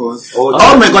 Of course.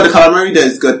 Oh my god, the calamari there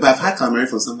is good, but I've had calamari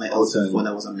from somewhere else before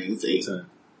that was amazing. From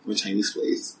a Chinese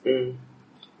place. I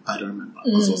don't remember.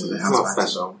 It's not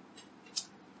special.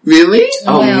 Really?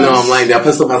 Oh no, I'm lying. Their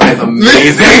pesto pasta is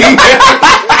amazing.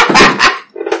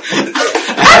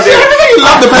 I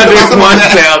love the pesto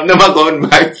pasta. I've never gone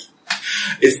back.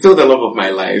 It's still the love of my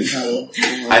life.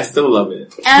 I still love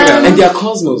it. And their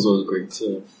Cosmos was great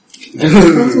too.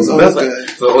 Cosmos always good.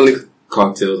 It's the only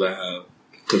cocktails I have.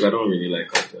 Because I don't really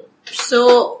like cocktails.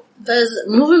 So, there's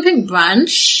Moving Pink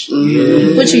Branch,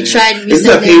 which we tried recently. Is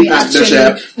it a pink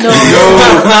partnership? No.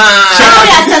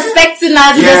 They're suspecting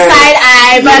us the side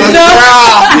eye, but no.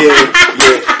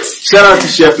 Shout out to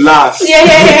Chef Last. Yeah.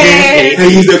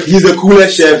 He's a cooler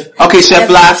chef. Okay, Chef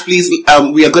Last, please. We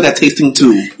are good at tasting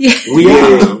too. Yeah.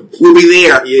 We'll be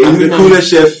there. Yeah, he's the coolest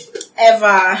chef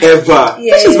ever.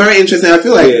 Yeah. Which is very interesting. I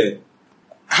feel like,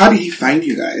 how did he find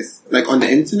you guys? Like on the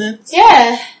internet?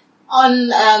 Yeah.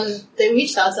 They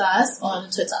reached out to us on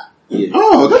Twitter. Yeah.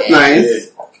 Oh, that's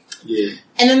nice. Yeah.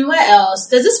 And then where else?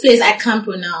 There's this place I can't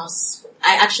pronounce.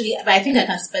 But I think I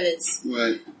can spell it.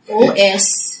 What?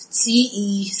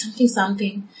 OSTE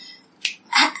something.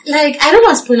 I don't know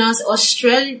how to pronounce it.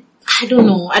 Australia. I don't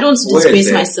know. I don't want to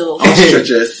disgrace myself.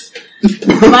 Ostriches.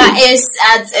 But it's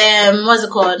at, what's it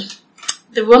called?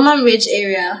 The Roman Ridge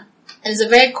area. And it's a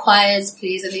very quiet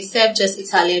place and they serve just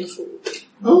Italian food.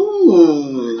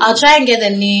 Oh. I'll try and get a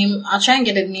name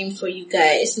for you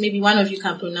guys. Maybe one of you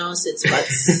can pronounce it, but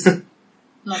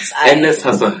not I. Ernest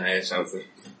has a higher chance.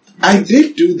 I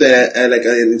did do the, an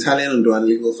Italian on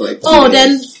Duolingo for 2 days.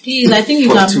 Then please, I think you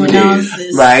can pronounce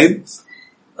this. Right?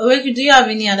 Oweku, do you have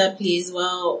any other place?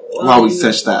 While we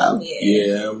search that.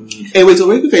 Yeah. Hey, wait,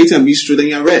 Oweku, if you eat and bistro, then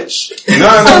you're rich. No.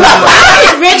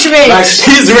 Rich. Like,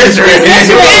 she's rich.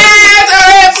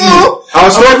 I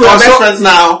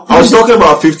was talking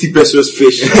about 50 pesos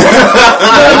fish. No,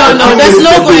 there's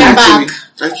no going back.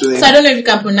 Actually. So I don't know if you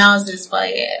can pronounce this,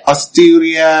 but yeah.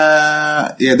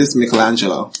 Asteria, this is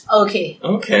Michelangelo. Okay.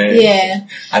 Yeah.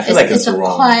 I feel like it's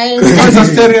wrong. It's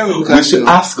Asteria Michelangelo. We should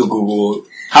ask Google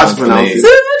how to pronounce it.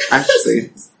 Actually.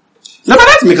 No, but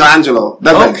that's Michelangelo.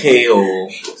 That's okay,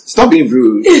 stop being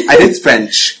rude. I did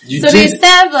French. They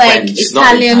serve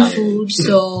Italian food,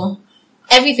 so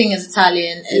everything is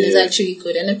Italian and it's actually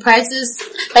good. And the prices,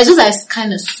 just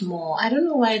kind of small. I don't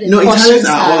know why the Italians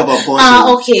are all about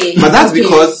portions. Okay. But that's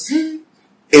because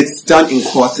it's done in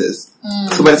quarters.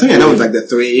 So by the time you're done with the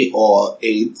 3 or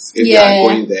 8, if you are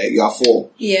going there, you are 4.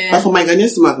 Yeah. But for my Ghanaian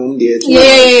stomach home there, True.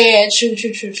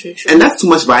 And that's too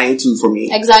much buying too for me.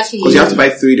 Exactly. Because you have to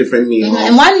buy 3 different meals.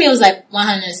 And one meal is like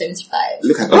 175.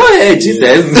 Look at that. Oh, hey, Jesus.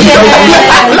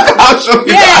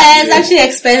 It's actually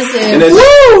expensive. And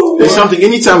there's something,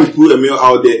 anytime we put a meal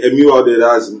out there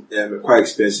that's quite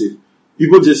expensive,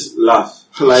 people just laugh.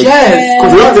 Like,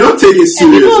 because they don't take it serious.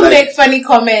 And people make funny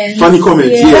comments.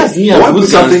 Yes. I want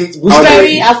something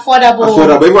very affordable.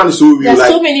 Everyone is so real. There's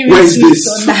so many reviews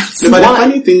on that. But the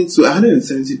funny thing too,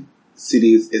 170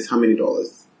 cities is how many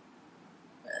dollars?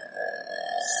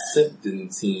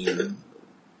 17.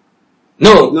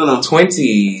 No.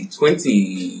 20.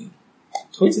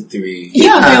 23.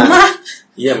 Yeah, my math.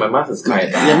 Yeah, my math is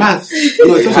quite bad. Yeah, math.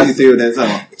 No, it's not 23 then, so.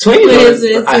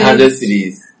 $20 100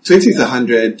 cities. 20 is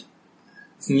 100.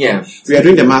 Yeah. We are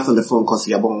doing the math on the phone because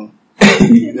you're born.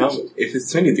 If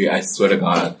it's 23, I swear to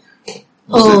God.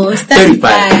 Oh, it's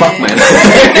 35. Fuck my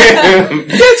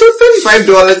Yeah, so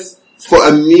 $35 for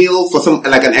a meal for some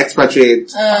like an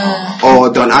expatriate or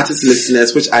the artist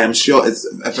listeners, which I am sure is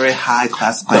a very high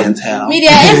class clientele. Media,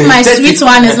 if my sweet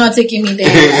one is not taking me there.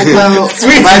 Well,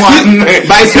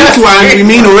 by sweet one, we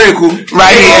mean Oreku,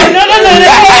 right here. No.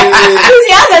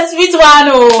 She has a sweet one.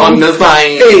 On the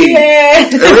sign. Hey,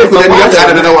 Oreku, then you have to add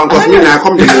another one because me now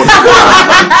come to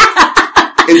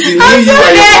It's me, you and your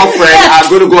girlfriend are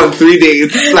going to go on 3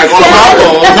 dates. Like all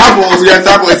couples, your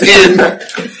couple is in.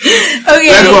 Okay.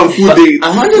 Let's go on food dates.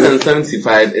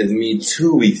 175 is me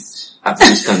 2 weeks at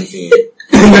each canteen. You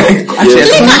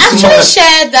can actually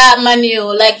share that money,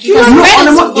 like you can spread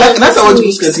it like, that's how I went to 2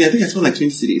 weeks. Buscancy. I think I spent like 20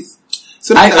 cities.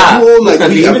 So I like a whole like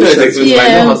week even though it's after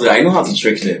expensive, Yeah. I know how to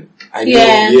trick them. I know.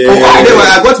 Yeah.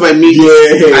 I got my meat. I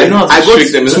know how to I got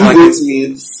trick them. 2 goat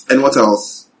meats and what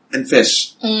else? And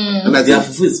fish. And that's Their it.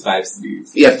 fufu is 5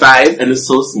 cities. Yeah, 5. And it's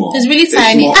so small. It's really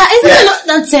tiny. small. Isn't it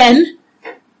not 10?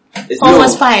 It's Or no,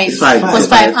 was 5? It's 5. Was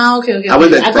 5. Ah, okay. I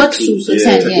went there I got to 2, so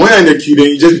Yeah. 10, yeah. When you're in the queue, then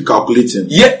you just be calculating.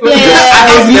 Yeah.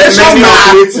 Inflation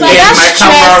math. But that's my stress.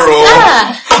 camera roll.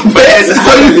 But it's I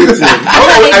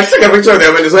took a picture of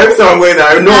them and so every time I'm going there, I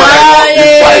know what I want.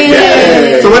 It's like,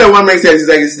 yeah. So when the one makes sense, it's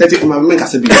like, it's 30, my make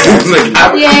us a bit.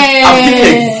 I'm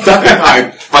Yeah. exactly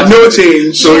how but no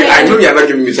change. So I know you're not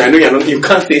giving me, so I know you're not, you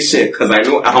can't say shit because I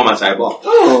know how much I bought.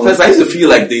 Because I used to feel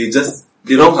like they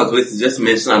don't calculate, they just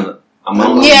mention an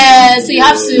amount. Yeah, so you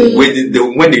have to.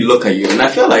 When they look at you, and I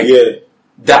feel like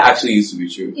that actually used to be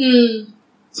true.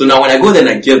 So now when I go there and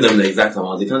I give them the exact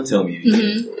amount, they can't tell me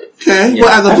anything. Okay, Yeah.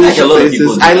 what other I feel like a lot of places?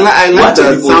 people do I that. like Lots of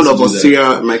the people sound used of to do that.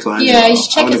 Osteria Michelangelo. Yeah, you should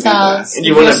check I wanna it be out. there.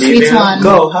 You wanna be Sweet there? one.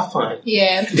 Go, have fun.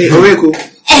 Yeah. Hey, Oreku.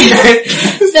 So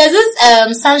there's this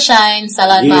Sunshine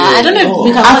salad bar. I don't know if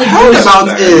we can call I've it heard good, about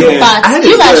it. but I heard you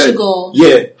it's guys good. should go.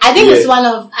 Yeah. I think it's one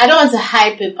of. I don't want to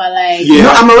hype it, but like Yeah. No,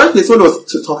 I'm a right place. Someone was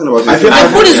talking about I it. feel the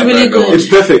food is really good. It's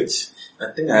perfect. I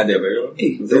think I had their very own.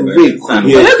 they're very cool.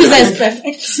 Yeah. Your pizza is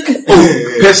perfect.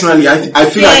 Personally, I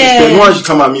feel like Yeah. no one should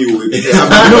come at me with it. No,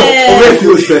 Yeah. already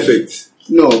feels perfect.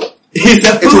 No. It's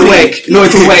It will work. No,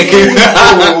 it will work.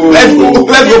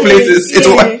 Let's go places. It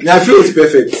will work. Yeah, I feel it's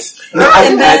perfect. No, I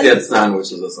think I had then- their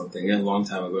sandwiches or something a long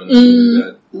time ago.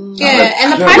 And Yeah,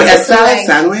 and the Wait, a prices are salad like.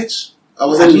 sandwich? I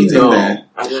wasn't eating there.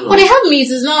 I don't know. Well, they have meat.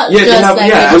 It's not Yeah, they just have- like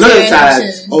yeah. a It's not a vegetarian salad.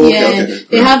 option. Oh, okay, yeah, okay.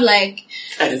 they have like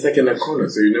And it's like in a corner,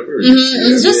 so you never really see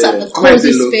it's it. just Yeah. a Where is cozy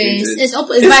it space. located? It's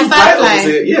by Firefly,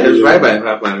 opposite- Yeah, it's right by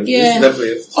Firefly. Yeah. It's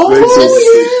definitely.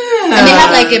 and they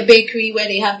have like a bakery where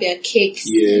they have their cakes.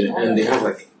 Yeah. And they have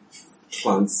like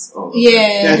plants.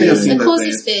 Yeah, I think I've It's seen a that cozy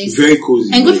there. space. Very cozy.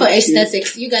 And good for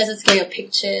aesthetics. You guys have to get your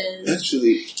pictures.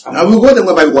 Actually, I will go there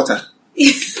and buy water.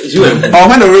 You and Oh,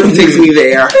 when the road takes me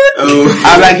there,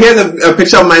 I'm like, here's a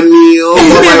picture of my meal,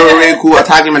 my Oreku, I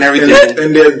tag him and everything.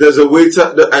 And there's a waiter.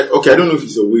 Okay, I don't know if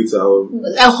he's a waiter or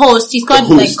A host. He's called A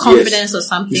host, like confidence yes. or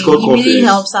something. He's called He really Confidence.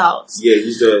 helps out. yeah,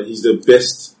 he's the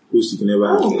best host you can ever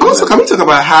have. Also, can we talk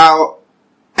about how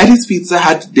Eddie's Pizza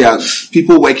had their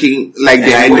people working like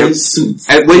they are in wearing the suits.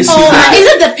 and wearing Oh, suits. is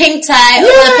it the pink tie or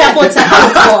the purple tie?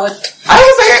 Oh God. I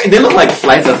was like, they look like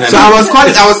flight attendants. So I was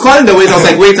calling the waiter. I was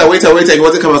like, waiter. He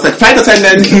wasn't coming. I was like, flight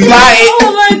attendant, fly.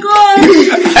 Oh my God.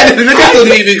 And the nigga told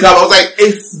me he didn't come. I was like,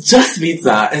 It's just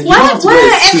pizza. And you Why? don't have to wear a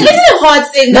And suit. isn't it hot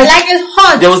in there? Like it's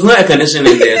hot. There was no air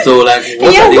conditioning in there, so like, what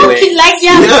You're are they working wearing? like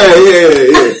Yeah. I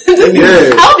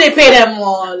hope they pay them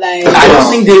more. Like I don't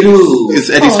think they do. it's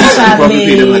Eddie's Oh, Pizza. You probably sadly.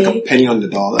 paid them like a penny on the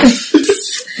dollar.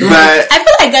 But I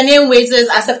feel like Ghanaian waiters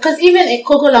are because even at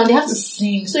Coco Lounge they have to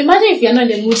sing. So imagine if you're not in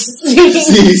the mood to sing.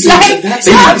 See, like That's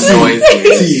you have so to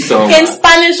noisy. So in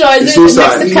Spanish or is It's it so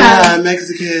in sad. Mexican? yeah,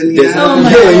 Mexican. There's Yeah. Oh my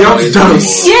Yeah, you God. have to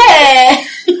dance. Yeah.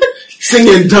 Sing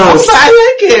and dance. But I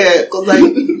like it. Cause like,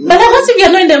 But then what if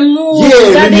you're not in the mood? Yeah,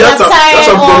 that maybe they you are have some- tired that's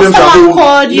some or problems at someone home.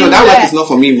 called you. no, that work like- is not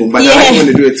for me, but Yeah. I like when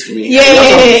they do it for me. Yeah.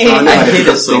 I hate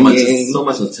it so much. It's so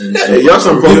much attention. You have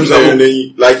some problems at home, then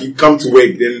you come to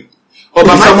work, then Oh,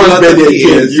 but my someone's problem birthday is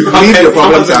again. You leave your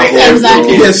problems at home.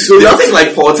 Exactly. Yes, so You you have have to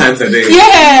like 4 times a day.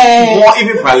 Yeah. More,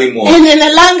 even probably more. And in a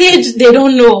language they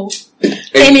don't know.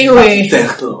 Anyway.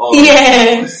 Oh,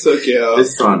 Yeah. It's okay.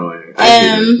 It's so annoying. I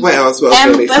hate it. What else? What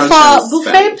else? But Sunshine for is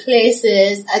buffet fine.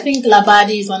 places, I think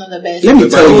Labadi is one of the best. Let me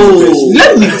tell you.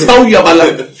 Let me tell you about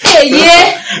like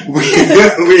Yeah.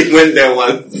 We went there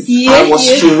once. Yeah. I was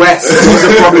yeah. stressed. What's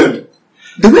the problem?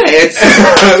 The way it's I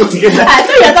thought you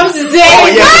were coming to say. Oh,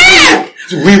 yeah.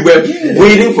 We were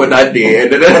waiting for that day,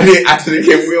 and then that day actually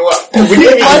came. We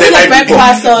didn't eat Was the it night the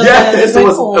breakfast before. or Yes, the it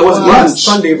was brunch? lunch,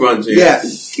 Sunday brunch. yeah.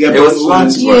 It was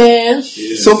lunch. Yeah.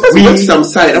 So first we went to some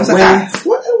side. I was like,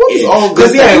 what is all good?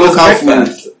 Because yeah, it was local food.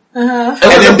 breakfast. And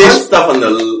then there's stuff on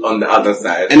the other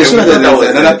side. And they showed us that there was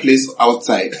another place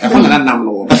outside. I found another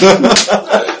namno. So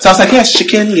I was like, yes,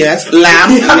 chicken, yes,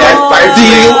 lamb, yes,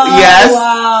 veal, yes.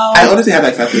 Wow. I honestly had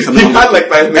like 5 plates. You had like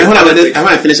 5 minutes. And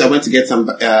when I finished, I went to get some,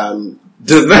 what's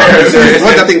dessert.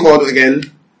 that thing called again?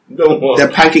 No. The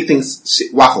pancake things,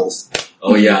 waffles.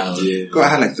 Oh yeah. Go, I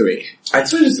had like 3. I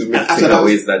told you to make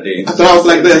takeaways that day. I thought I was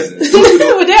like this.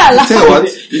 Were they allowed? Tell you what,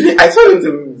 I told him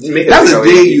to make that's the takeaway.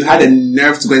 day you had the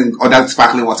nerve to go and order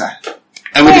sparkling water.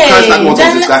 And we discussed sparkling water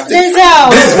was disgusting. This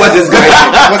is what this guy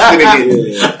what's his name again?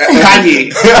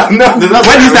 Kanye. No, When did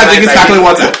you start drinking sparkling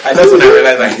water? That's when I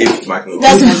realized I hate sparkling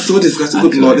water. It's so disgusting.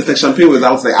 Good lord, it's like champagne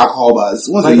without like alcohol bars.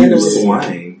 What's the It use? was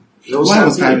wine. Wine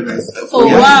was paradise. Oh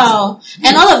wow!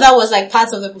 And all of that was like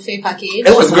part of the buffet package. It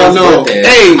was Girl, no. birthday.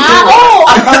 Hey! Ah,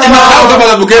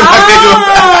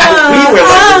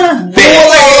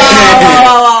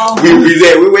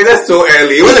 We were there so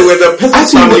early. When the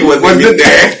person's family was even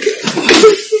there.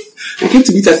 They came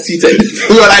to meet us seated.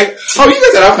 We were like, oh, you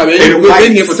guys are not coming. We've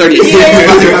been here for 30 years.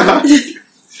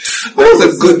 That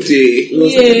was a good day.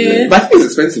 Yeah. But I think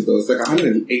it's expensive though. It's like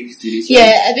 180 CDs.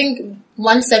 Yeah, I think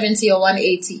 170 or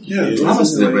 180. Yeah. How much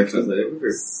is the breakfast?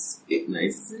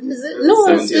 Nice. Is it? No,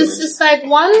 it's like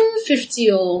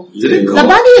 150 or. Did it go? The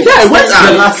body is Yeah, it went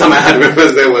The last time I had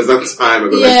breakfast there was some time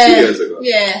ago, like 2 years ago.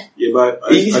 Yeah. Yeah, but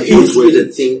I It think used it's to be worth the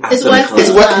it. thing It's after worth the it.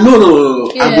 It's what? No.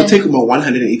 I Yeah. will take about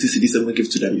 180 CDs and give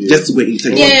to them just to go eat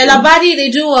it. Yeah, La Badi, they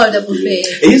do all the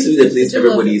buffet. It used to be the place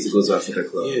everybody used to go to after the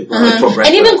club. Yeah, but For breakfast.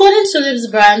 And even Golden Tulip's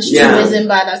branch Yeah. too isn't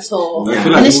bad at all. I Yeah.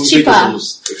 feel And like it's Moonpig cheaper. is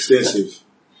almost extensive.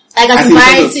 Like I as think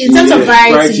variety, in terms of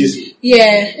variety. varieties.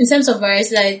 Yeah, in terms of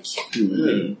variety, like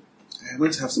I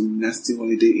went to have some nasty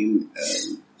holiday in.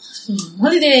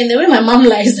 holiday, the way my mom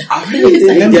likes that.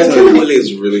 Their kelewele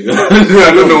is really good.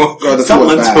 I don't know. God, the food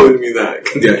Someone was bad. told me that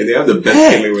they have the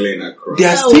best kelewele in Accra.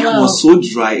 Their Oh, steak wow. was so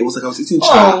dry. It was like I was eating Oh,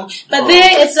 char. but there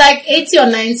it's like 80 or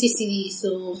 90 CDs,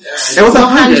 so It was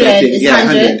 100. I think. It's Yeah,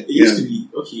 100. It used to be,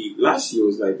 okay, last year,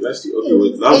 that was like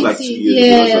 2 years ago.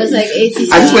 Yeah, it was like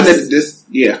 80. I just went there this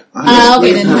year.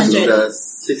 Okay, then 100. The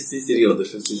 60 city or the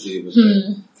 50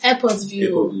 city. Airport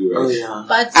View. Oh yeah.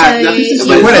 But the 50 city.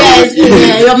 yes,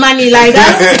 yeah, your money like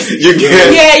that. you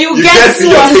get. Yeah, you get to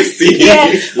your 60. Yeah,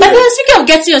 but then speaking of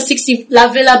getting your 60, La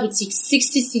Vela Boutique,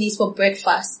 60 CDs for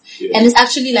breakfast, Yeah. and it's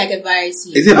actually like a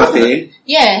variety. Is it buffet?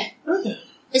 Yeah,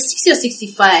 it's 60 or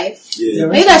 65. Yeah.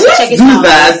 But you guys should check it Do out.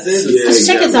 that. Let's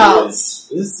check it out.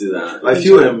 Let's do that. I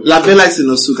feel, La Vela is in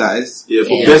Osu, guys. yeah,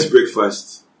 for Yeah. best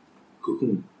breakfast,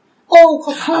 cocoon. Oh,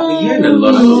 I've been hearing a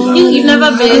lot about that. You've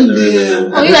never been?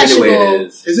 Oh, Oh, you guys should go.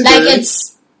 Is it Like good?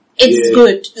 it's Yeah.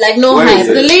 good. Like no Where hype. is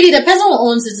it? The person who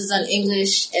owns it is an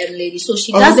English lady, so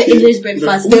she does the okay. English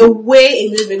breakfast the way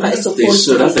English breakfast is supposed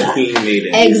So to. that's a clean made.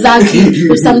 Exactly,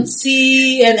 with some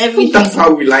tea and everything. That's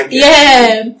how we like it.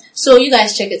 Yeah. So you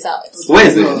guys check it out. Where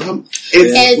is it?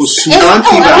 It's around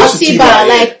Tiba. around Tiba,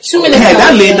 like 2 minutes. Yeah,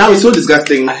 that away. lane now is so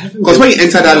disgusting. Because when you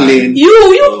enter that lane, You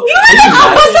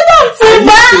ambassador of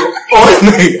Tiba.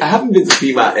 Oh, I haven't been to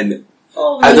Tiba and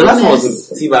Oh my the last one goodness.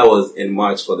 was in Tiba was in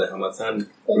March for the Hamatan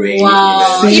rain.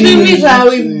 Wow. event. Even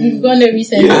we've gone there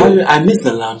recently. Yeah, I miss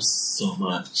the lamb so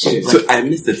much. So I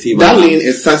miss the Tiba. that lane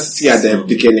is Sansi at the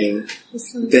beginning.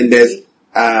 Then there's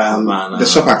the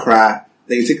Shop Accra.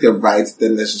 Then you take the right.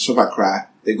 Then there's the Shop Accra.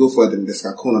 They go for them. There's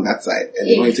Kakun on that side, and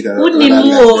they're going to get Wouldn't it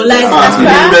more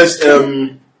like There's,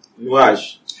 Accra?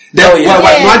 Nuage. Then yeah.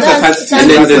 once that's- the and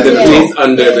then the Yeah. place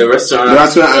under the restaurant. the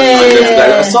restaurant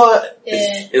Yeah. I saw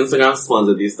Yeah. Instagram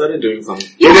sponsor. They started doing some.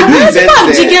 Yeah, They do that's events about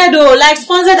there. Jiggedo, like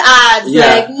sponsored ads, Yeah.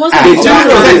 like most They of do the it.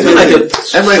 They do like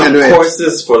Everyone can do it.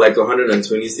 courses for like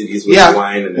 120 cities with Yeah,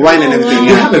 wine and wine and everything.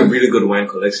 You Yeah. have a really good wine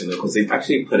collection because they've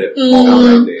actually put it all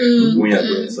right there when you're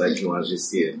doing it, so like you want to just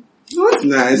see it. No, it's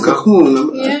nice.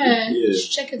 Kakun. Yeah, Yeah.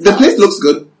 check it The out. place looks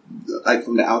good, like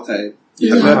from the outside.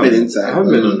 Yeah. I've never been inside. I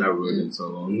haven't been on that road in so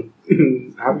long.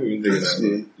 I haven't been doing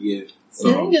that. Yeah. I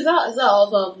think is that all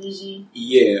about bougie?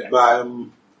 Yeah, but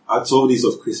at 12 days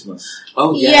of Christmas.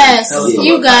 Oh Yes, Tell us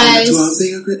you about guys. Do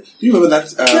you remember that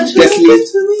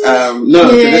Destiny's?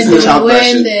 No, the Yeah, Destiny they Child were wearing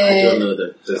version. that. I don't the. know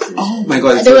that. Oh my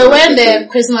god! it's They so were wearing good. the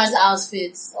Christmas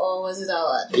outfits, or was it that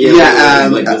one? Yeah,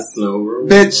 like the snow room.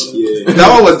 Bitch, Yeah. that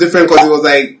one was different because it was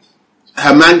like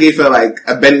her man gave her like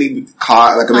a Bentley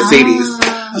car, like a Mercedes.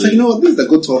 I was like, you know what? This is a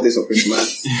good 12 days of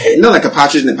Christmas. Not like a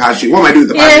partridge in the pantry. What am I doing with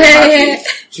the partridge in the pantry?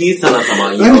 Please tell us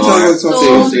about Let me tell you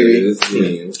your what's days.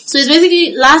 So it's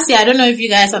basically last year. I don't know if you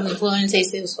guys have been following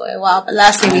Taste Sales for a while, but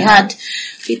last year we had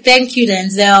Okay, thank you,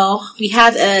 Denzel. We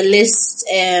had a list,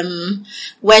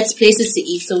 wet places to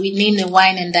eat, so we named the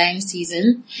wine and dine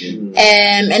season.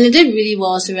 And it did really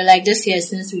well, so we're like, this year,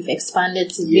 since we've expanded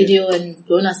to video and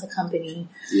grown as a company,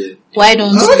 why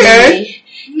don't we...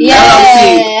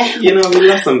 Yeah. We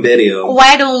love some video.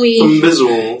 Why don't we some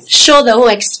visuals. Show the whole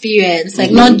experience,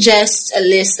 like not just a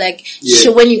list, like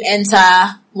show when you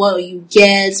enter, what you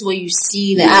get, what you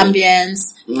see, the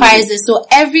ambience, prices. So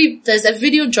there's a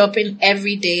video dropping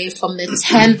every day from the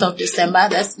 10th of December,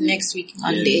 that's next week,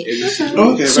 Monday, to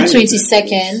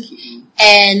 22nd.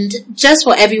 And just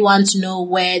for everyone to know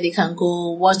where they can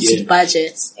go, what's the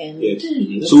budget. And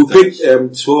so we picked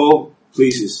 12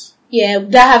 places. Yeah,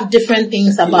 that have different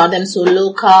things about them. So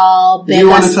local, do you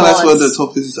want to tell us what the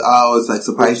top places are? It's like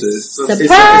surprises.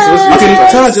 Surprise! Okay,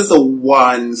 tell us just the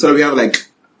one, so that we have like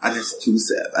an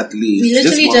exclusive at least. We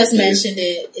literally just mentioned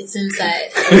it. It's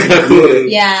inside.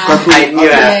 Yeah. I knew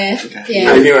that.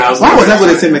 Yeah. I knew it. Why was I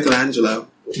going to say Michelangelo?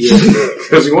 Yeah,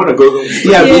 because you want to go.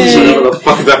 Yeah. What the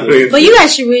fuck that means. But you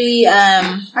guys should really.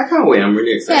 I can't wait. I'm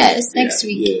really excited. Yeah, it's next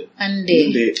week,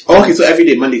 Monday. Okay, so every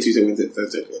day, Monday, Tuesday, Wednesday,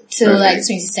 Thursday. Till like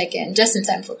 22nd, just in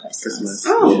time for Christmas.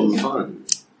 Oh, fun.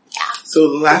 Yeah.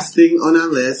 So the last thing on our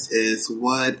list is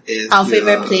what is our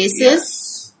favorite places.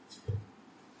 Yes.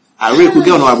 I really could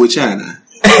get on our China.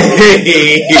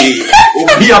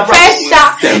 Pressure.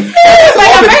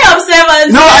 Like I'm very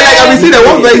observant. No, I've been seeing that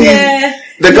one very.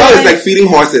 The girl is like feeding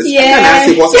horses. Yeah. I can't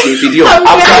see horses in video. I'm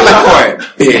kind of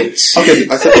bitch. Okay,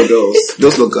 except for those.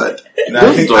 Those look good. Nah,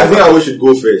 I think I should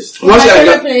go first. What's My your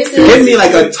favorite places. Give me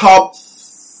like a top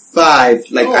 5.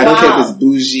 Like I don't care wow. if it's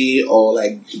bougie or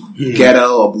like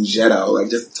ghetto or bougetta, or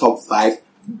like just top 5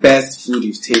 best food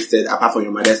you've tasted apart from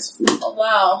your mother's food. Oh,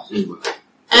 wow.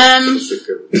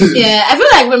 Yeah, I feel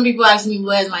like when people ask me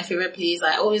where is my favorite place,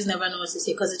 I always never know what to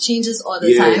say because it changes all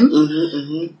the time.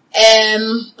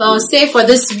 But I'll say for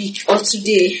this week or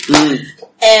today,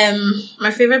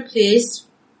 my favorite place,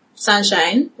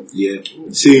 Sunshine. Yeah.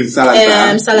 Same.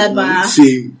 Salad bar.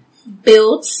 Same.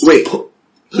 Built. Wait,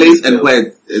 place and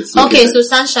where it's okay, so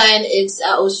Sunshine, it's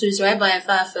Osu, it's right by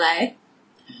Firefly.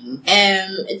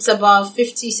 It's about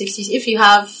 50, 60. If you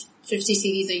have 50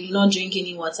 cedis and you don't drink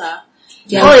any water,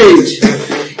 you're good.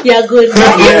 You're good.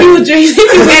 If you drink, if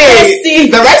you're thirsty,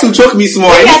 the rest will choke me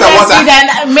small. if I need you're some thirsty,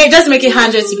 water. then just make it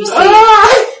 100 to be safe.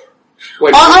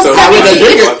 Wait, Or so how would I 70.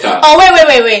 drink water? Oh,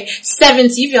 wait.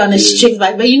 70 if you're on a strict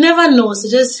bike, but you never know, so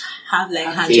just have like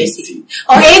 100 cedis.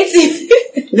 Or 80.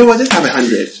 You know what? Just have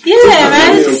 100. Yeah,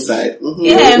 man.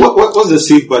 Yeah. What's the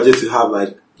safe budget to have,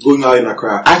 like, going out in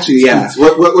Accra? Actually, yeah.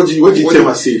 What do you tell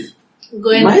my safe?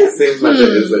 Going My safe budget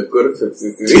is a good 50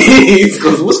 cities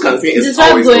because Wisconsin This is is why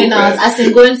I'm always going open. out, as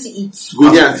in going to eat.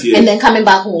 Go Yeah. to And then coming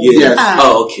back home. Yes.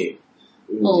 Oh, okay.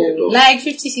 Oh, like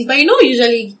 50 cents. But you know,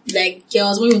 usually, like,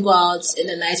 girls, when we go out in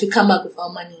the night, we come back with our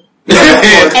money.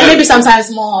 And maybe sometimes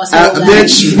more. So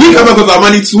Bitch, we come up with our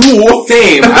money too.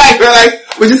 Same.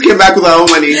 We just came back with our own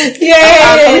money. yeah.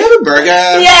 Can we have a burger?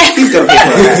 Yeah. He's gonna pay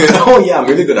for it. Oh yeah, I'm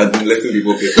really good at letting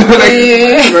people pay.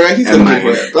 Yeah. Burger, he's gonna pay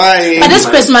for it. Bye. But this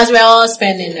Christmas, we're all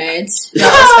spending, right? We're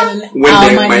all spending When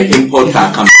our my money. import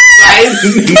car comes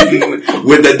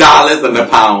with the dollars and the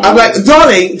pounds. I'm like,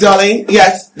 darling,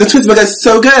 yes, the Twix burger is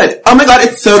so good. Oh my god,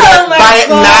 it's so good. Oh my Buy it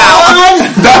God. now.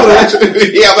 That was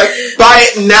actually, yeah, I'm like, buy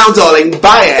it now, darling,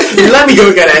 buy it. Let me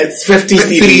go get it. It's 50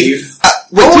 CDs.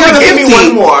 Wait, Give me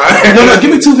one more. No,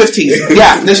 give me 2 50s.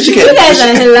 Yeah, there's chicken. You guys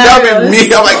are That'll be hilarious.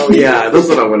 me. I'm like, Oh yeah, that's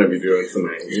what I'm gonna be doing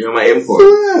tonight. You know, my import.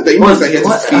 the imports are here to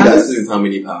What? feed us. This is how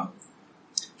many pounds?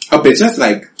 Oh, bitch, that's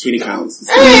like 20 pounds.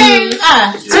 20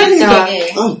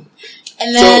 Oh.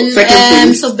 And So, then, second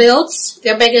place. so Built,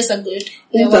 their burgers are good.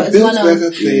 Oh, the It's Built one of- burger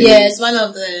place. Yeah, it's one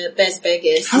of the best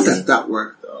burgers. How does that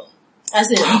work though? That's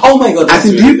it. Oh my god, As that's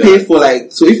in, do really you pay good. for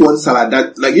like, so if you want salad,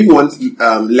 that, like if you want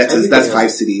lettuce, that's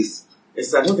 5 cities. I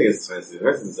don't think it's expensive.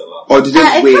 This is a lot. Or do they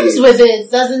It weigh? comes with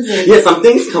it, doesn't it? Yeah, some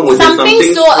things come with it. Some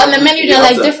things, so on the menu, they're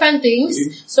like different. different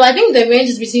things. So I think the range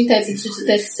is between 32 to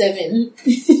 37.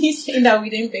 He's saying that we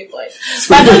didn't pay for it.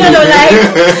 But no,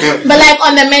 like, but like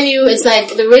on the menu, it's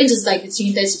like, the range is like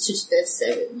between 32 to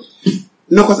 37.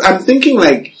 No, cause I'm thinking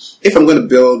like, if I'm gonna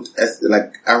build,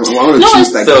 like, I want to No,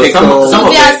 choose like so pickle. some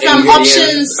of There are the some ingredients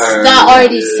options are- that are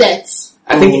already set.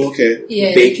 I think okay.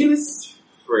 Yeah. bacon is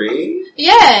free.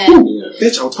 Yeah.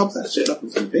 Bitch, I'll top that shit up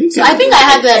with some bacon. So I think I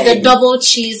had the double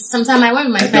cheese. Sometime I went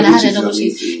with my friend, I had a double double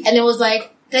cheese is cheese. amazing. And it was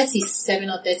like 37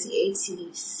 or 38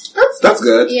 CDs. That's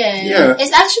good. Yeah.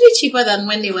 It's actually cheaper than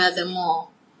when they were at the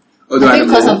mall. Oh, I think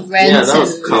because of rent Yeah, that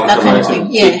was and that kind of thing.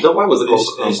 Yeah. Why was it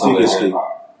called It's still escape.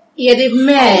 Yeah, they've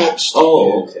merged.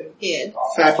 Oh, okay. Yeah.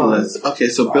 Fabulous. Okay,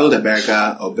 so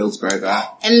Bilderberger or Bilsberger.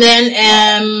 And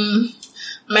then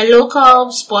my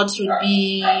local spots would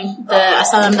be the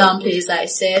Asylum Down place that I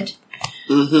said.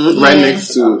 Right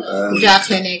next to Jar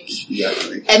Clinic.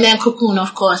 And then Cocoon,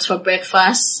 of course, for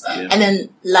breakfast. Yeah. And then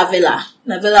La Villa.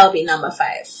 La Villa will be number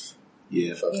 5.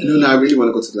 Yeah. No, I really want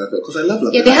to go to La Villa because I love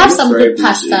La Villa. Yeah, they have some good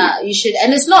pasta. You should,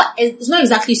 and it's not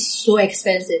exactly so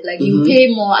expensive. Like you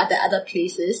pay more at the other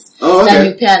places than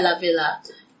you pay at La Villa.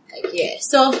 Like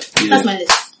so that's my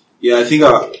list. Yeah, I think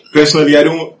personally I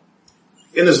don't.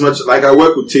 In as much like I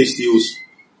work with Taste Deals,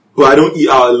 but I don't eat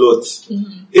out a lot.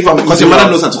 If I'm because your mother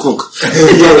knows how to cook.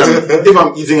 If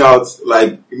I'm eating out,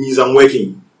 like it means I'm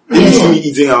working. If you see me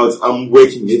eating out, I'm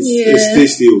working. It's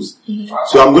Taste Deals.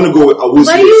 So I'm gonna go.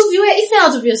 But you were eating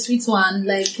out of your sweet one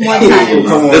like more times.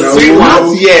 Come on, the sweet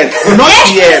one.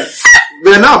 Not yet.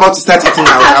 We're now about to start eating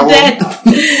out.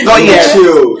 Not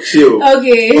yet. Chill.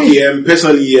 Okay.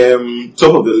 Personally,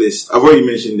 top of the list. I've already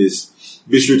mentioned this.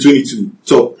 Bistro 22,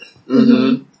 top.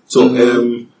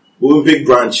 Olympic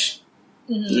branch.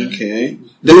 Okay.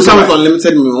 They will come with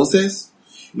unlimited mimosas?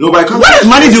 No, but I can't. What is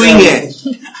money doing here?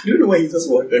 I don't know why you just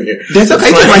walked in here. There's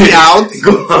okay to money out.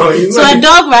 So a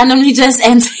dog randomly just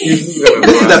enters. This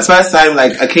is the first time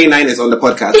like a K9 is on the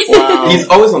podcast. Wow. He's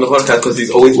always on the podcast because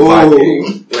he's always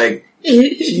barking. Like,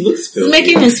 he looks filthy.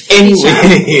 Making his face.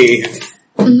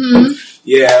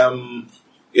 Yeah,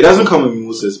 it doesn't come with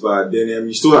mimosas, but then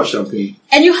you still have champagne.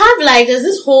 And you have there's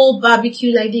this whole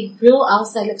barbecue, like they grill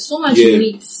outside, like so much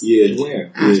meat. Yeah.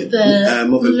 Where? The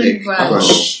moving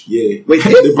branch. Yeah. Wait,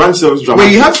 the branch serves drama.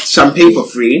 Wait, you have champagne for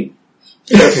free?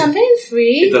 Is it champagne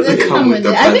free? It doesn't come with the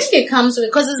I think it comes with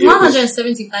it because it's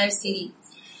 175 cedis.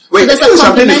 Wait, So there's the a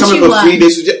champagne is coming for complimentary free. They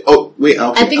should just, okay.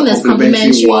 I think there's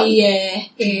complimentary,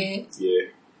 yeah.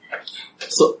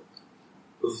 So,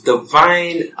 the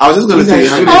Vine. I was just gonna say.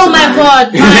 Oh my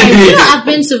god, Vine. I've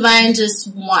been to Vine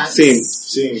just once.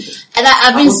 Same. And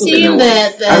I've been seeing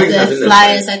the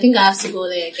flyers. I think I have to go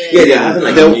there again. Yeah, they're having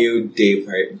like a new day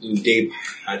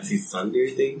party Sunday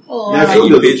thing. Oh, Yeah, I think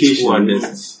the location.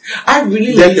 I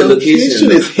really like the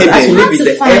location. Is hidden. Actually,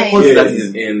 the find. airport that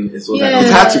is in is what I It's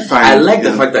like. hard to find. I like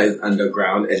the fact that it's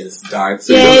underground and it's dark,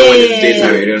 so you don't know when it's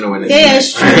daytime, you don't know when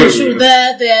it's night. It's true.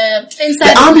 The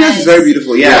inside. The ambience is very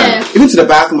beautiful. Yeah. Even to the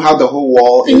bathroom, how the whole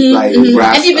wall is like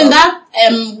grass. And even that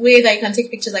way that you can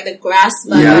take pictures, like the grass.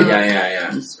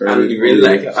 Yeah. It's very I really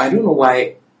like it. I don't know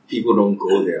why people don't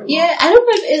go there. Yeah, I don't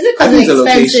know. Is it I because think it's it's a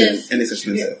expensive? location and it's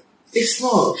expensive. It's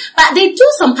not. But they do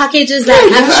some packages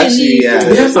that actually.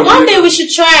 One day we should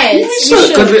try it.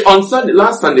 Because on Sunday,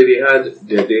 last Sunday they had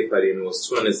their day party and it was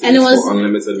 200 And it was for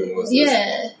unlimited mimosas.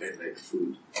 Yeah. And like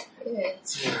food. Yeah.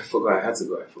 So I forgot. I had to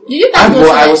go. Did you guys go to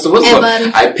I was supposed to.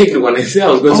 Evan? I picked one. I said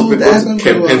I was going to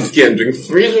pick go Kempinski and drink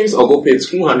 3 drinks or go pay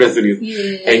 200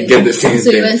 cedis and get the same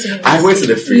So you thing. went to the I went to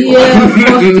the free Yeah.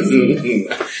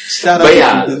 one. Shout out But to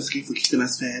yeah. Kempinski for keeping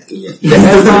us fed. The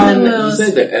Evan, you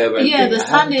said the Evan. Yeah, thing. the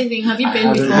Sunday thing. Have you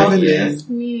been before? haven't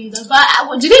been. Me neither.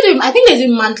 But do they do? I think they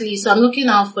do monthly, so I'm looking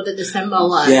out for the December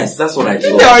one. Yes, that's what I They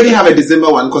thought. already have a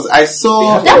December one because I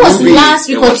saw That was movie. last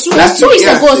week or 2 Last weeks week,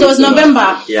 yeah. ago, so it was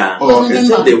November. Yeah. Oh, They okay.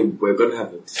 said they were going to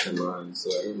have a December one, so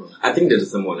I don't know. I think the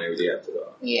December one I already have to go.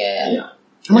 Yeah.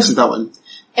 How much is that one?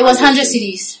 It was 100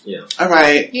 CDs. Yeah.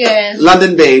 Alright. Yeah.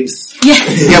 London babes. Yeah.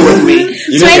 Get with me.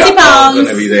 You know 20 they are all pounds. going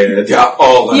to be there. They are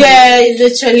all going to Yeah,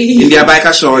 literally. In their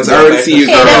biker shorts. I already see you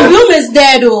Hey, the girls. room is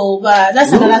there though, but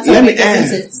that's another let topic, me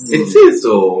isn't it? It is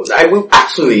so. I will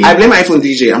actually. I blame iPhone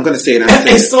DJ. I'm gonna say it.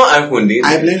 It's not iPhone days.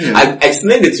 I blame him. I've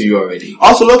explained it to you already.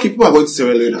 Also, look, people are going to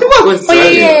Sierra Leone now. People are going to Oh, Sierra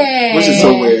Leone. yeah. Which is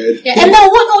so weird. Yeah, and the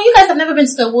wood, you guys have never been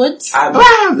to the woods? I've- But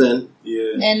I have then.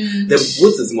 Yeah. And The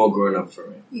woods is more grown up for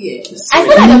me. yeah. I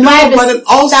feel like the No, vibe but is it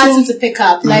also- starting to pick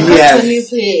up. Like, Yes. it's a new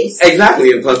place.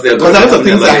 Exactly, because there are Because a lot of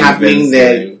things are happening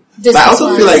there. This But I also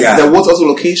one. feel like Yeah. the what's also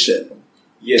location.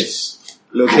 Yes.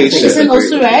 Location. It's in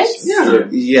Osu, right? Yeah.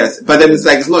 Yes, but then it's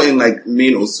like it's not in like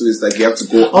main Osu. It's like you have to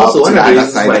go Also, up one to of the the other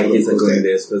reasons side. why of kids are Osu. going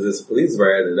there is because there's a police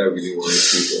barrier that really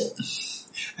worries people.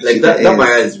 Like think that there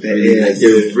barrier is. is really There like is.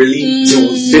 they really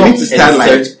They need to stand like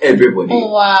search everybody.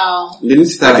 Oh, wow. they need to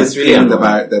start Like, like it's really paying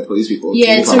annoying. the police people.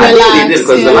 Yeah, to to come. I think they relax, did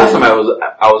because the yeah. last time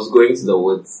I was going to the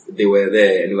woods, they were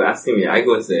there and they were asking me, I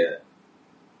go to the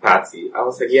party. I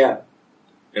was like, yeah.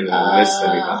 And then the next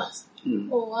time we passed.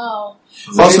 Oh, wow.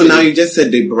 Also, now you just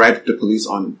said they bribed the police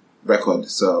on record,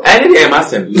 so I didn't hear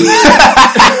assembly.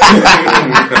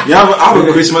 Yeah, I have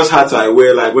a Christmas hat I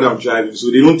wear like when I'm driving,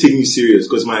 so they don't take me serious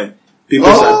because my papers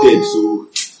are dead. So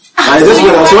I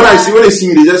just when they see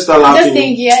me, they just start laughing. Just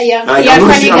think, yeah, Like, you're a I'm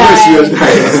not funny I'm not a serious guy.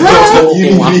 guy.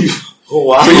 You believe? Oh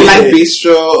wow. So you like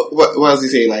bistro? What else do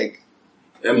you say? Like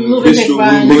Moving Bistro,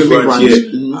 brunch. moving Moving brunch,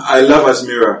 brunch. yeah. I love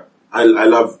Asmira. I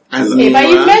love. Okay, but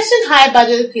you mentioned high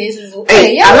budget places.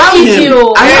 Hey, yeah, allow him. easy,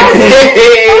 oh. Allow him.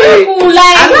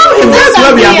 Allow him. That's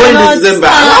where we are going this December.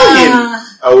 Allow him.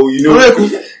 Oh, you know.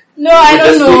 No, I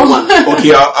don't know.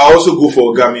 Okay, I also go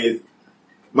for Ogami.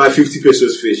 My 50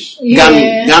 pesos fish.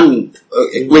 Yeah. Gami.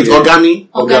 Wait, Ogami?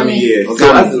 Ogami, yeah.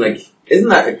 So that's like, isn't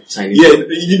that a Chinese? Yeah,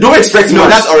 you don't expect No, much.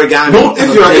 that's origami. Don't,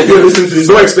 if you're listening to this,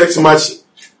 don't expect much.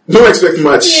 Don't expect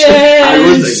much. I Yeah.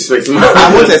 won't expect much.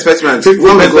 I won't expect man. One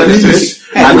Please. please.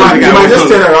 You might just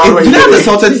turn around when You you know get the it.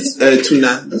 salted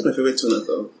tuna? That's my favorite tuna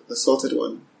though. The salted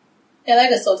one. I like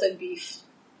the salted beef.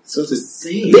 Salted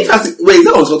Same. beef has, wait, is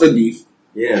that unsalted beef?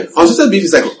 Yes. Unsalted beef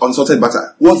is like unsalted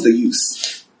butter. What's the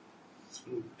use?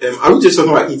 Are we just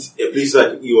talking about places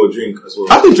like eat or drink as well?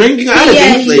 I've been drinking. I had a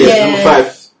Yeah, drink place. yeah. Number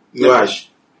 5, Nuash.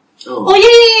 Oh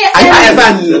yeah. I've So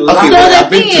I've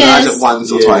been the to thing Nash is-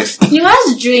 once or Yeah. twice.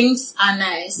 Nua's drinks are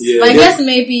nice. Yeah. But I Yeah. guess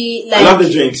maybe I love like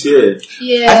the drinks, yeah.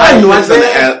 yeah. I find Nuash an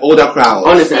older crowd.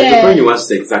 Honestly, Yeah. I prefer you watch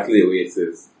it exactly the way it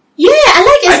is. Yeah, I like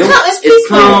I it's don't- calm, it's it's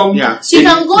peaceful. calm. Yeah. So you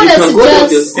can go You there can to go there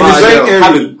just just It is very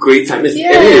have a great time. It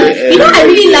yeah. is. You know, I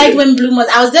really Yeah. like when Bloom was.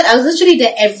 I was literally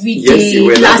there every day. Yes, you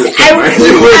were. Last That's I the was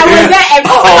same. there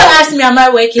every. Someone asked me, "Am I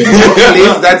working?" Place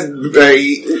that's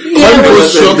very. Yeah, When it it was-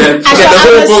 was short, I the was- whole I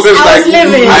was focus like.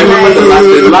 living. I remember Like-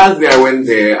 the last day I went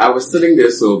there, I was sitting there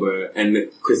sober, and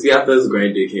Chrissy Arthur's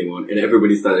Grind Day came on, and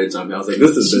everybody started jumping. I was like,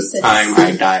 this is Jesus. the time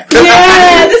I die.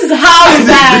 Yeah, this is how it's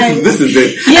done. This is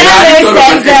it. Yeah, And I already thought of an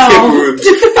there's escape Denzel. route.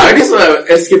 I already saw an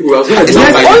escape route. I was going to jump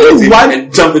There's by the only building one- and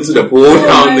jump into the pool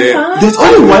down there. There's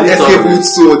only one Sorry. escape route,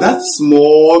 so that's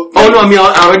small. Oh no, I mean, I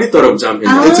already thought of jumping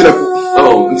Into the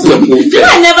into the pool You know, I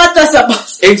first. never thought about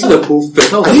it. Into the pool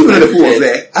first. I didn't even know the pool was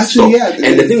there. Actually, yeah.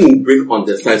 And the thing will bring on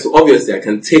the side, so obviously I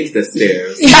can take the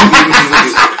stairs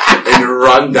and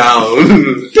run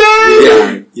down.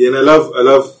 Yeah. Yeah, and I love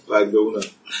like the owner.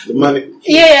 The money.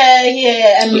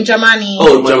 Yeah, and Jamani.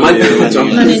 Oh, Jamani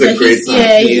Jamani. is a great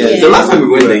time. Yeah. The last time we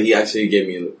went there, he actually gave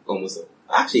me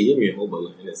he gave me a whole bottle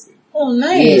of Hennessy. Oh,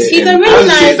 nice. Yeah, He's a and really that's the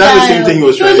nice same- that's the guy. same thing he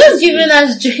was trying just to giving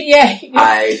us drink. Yeah.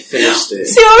 I finished it.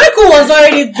 See, Orico was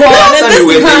already gone. Last And time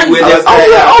we this went there, man, we were there for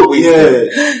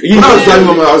Yeah. When I was done,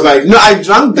 I was like, No, I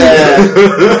drank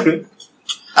the.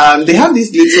 They have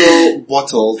these little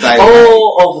bottles. Like,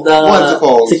 of the What's it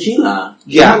called? tequila.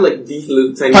 Yeah. They have like these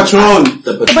little tiny Patron.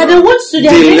 The Patron. but the ones to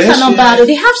their drinks are not Delicious. bad.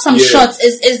 They have some Yeah. shots.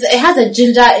 It has a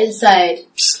ginger inside.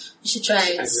 You should try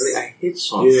it. I hate shots,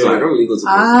 so Yeah. I don't really go to places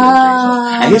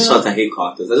Ah. and drink shots. I hate shots, I hate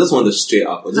cocktails. I just want the straight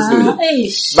alcohol. Just give me the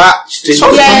Eish. But Straight-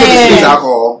 shots Yeah. something is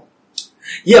alcohol.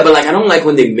 yeah, but like I don't like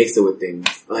when they mix it with things.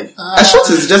 Like A shot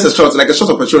is just a shot, like a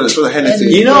shot of Patron, a shot of Hennessy.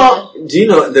 do you know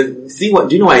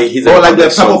why he's Or a like the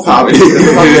public purple shot pub. for me? The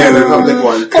public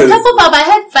one. Oh, Pepper Pop, I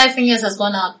heard 5 Fingers has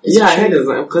gone up. Is Yeah, I it heard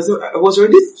true? it because I was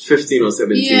already 15 or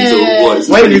 17, so Yeah. what? It's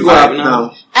Why did you go 25 up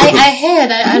now? I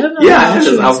heard. I don't know. Yeah, how I heard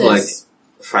true it's up it like is.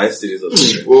 5 cities or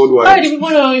something. worldwide. Already people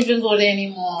don't even go there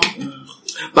anymore.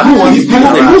 But I want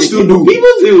People still do. People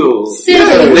do.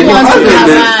 Seriously, Like, people want to the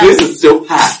have place is still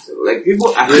packed. Like people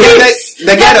are Yeah, the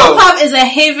Pepper ghetto. Pop is a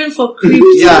haven for creeps.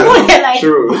 Yeah. People are like,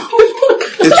 true.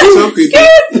 It's so creepy.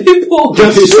 scary people.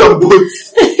 Just some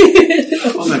boots.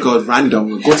 Oh my god,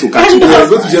 random. Go to Random. Gachi. Yeah,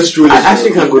 go to just through I this.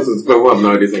 actually can't go to the Pepper Pub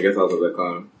nowadays and get out of the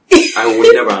car. I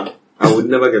would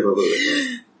never get out of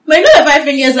the But you know the 5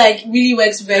 Fingers like really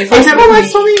works very car. fast. It never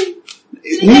works for me.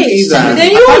 Me either.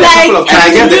 Then you I found a couple like, of And I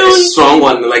get the you- strong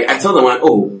one. Like I tell them, like,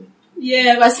 oh,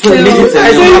 yeah, but still, Make it so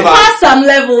sound you like- pass some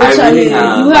level, I Charlie. really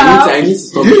have. Wow. I need to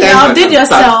stop. You it. guys I outdid can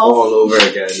start yourself. all over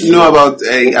again. You know about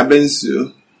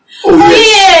Abensu? Oh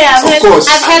yeah, Of course.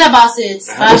 I've heard about it. Of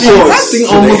That course. thing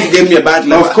almost gave me a bad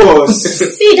life. Of course.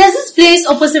 See, there's this place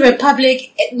opposite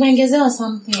Republic, Wengeze or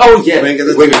something. Oh yes, When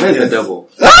when you you the devil.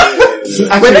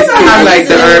 When they have like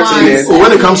the herbs in it. So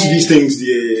when it comes to these things,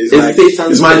 yeah, it's It's like,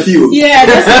 Satan's it's my fist. field. Yeah,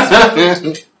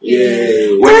 this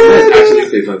Yeah. When it's actually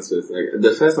Satan's fist. Like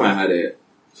the first time I had it,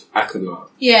 I could not.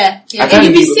 yeah. I And can't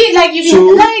you be even- see, like, you be,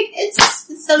 Two- like,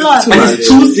 it's a lot. And it's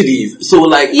 2 cities, so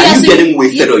like, Yeah, are you so getting you-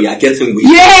 wasted or you're getting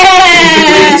wasted?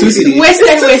 Yeah! Two cities. Wasted.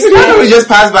 Why don't we just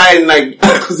pass by and like,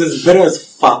 Because it's better as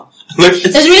fuck. Like, It's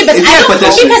really bitter. Is there a I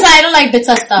potential? don't like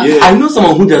bitter stuff. Yeah. I know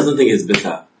someone who doesn't think it's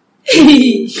bitter.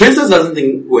 Princess doesn't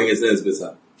think Wengeze is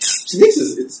bitter. She thinks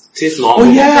it tastes normal.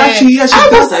 oh yeah, actually, yeah, she I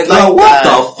was does like, like what that.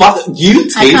 the fuck? You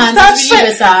taste can't, that it's really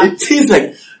shit? bitter. It tastes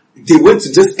like they went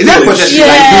to just Is that kill a possession? sheep.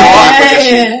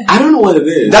 Yeah. I don't know what it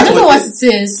is. I don't know what it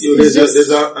is. Yo, It's there's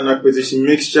just- an acquisition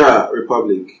mixture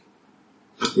Republic.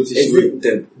 Is it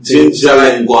the ginger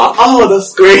lingua? Oh,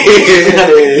 that's great.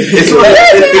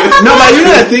 No, but you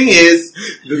know the thing is,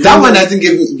 that one doesn't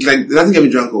get me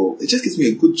drunk. It just gives me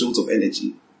a good jolt of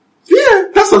energy.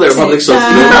 Yeah, that's what the Republic shows.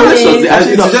 The Republic shows.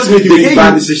 It's just making me make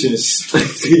bad decisions.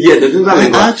 Yeah, the ginger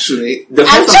lingua. Actually, The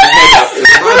first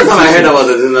time I heard about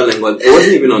the ginger lingua, it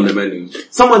wasn't even on the menu.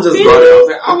 Someone just brought it. I was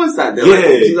like, "Oh, what's that?" They're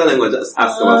like, ginger lingua just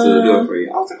asked about to do it for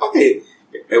you. I was like, "Okay."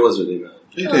 It was really good.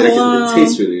 It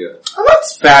tastes really good. Oh,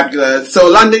 that's fabulous. So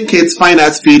London kids, find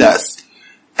us, feed us.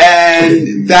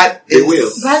 And that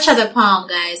is... Branch at the palm,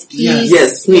 guys. Please.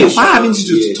 Yes. Why haven't you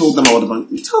just told them about the bun?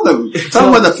 Tell them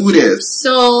what the food is.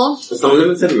 So... It's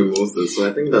unlimited mimosas, so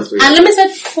I think that's really...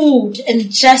 Unlimited food and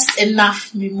just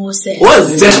enough mimosas.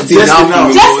 What's just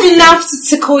enough? Just enough to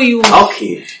tickle you.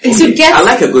 Okay. To get... I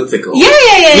like a good tickle.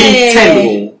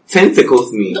 Yeah. 10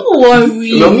 tickles me. Don't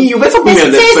worry. No, me, you better put me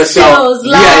on the special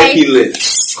VIP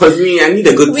list. Cause me, I need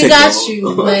a good tickle. We got you.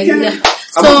 Like, yeah.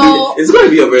 So it's going to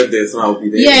be your birthday, so I'll be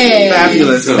there. Yeah.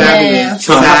 Fabulous. So I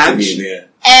have to be there.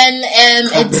 And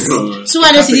it's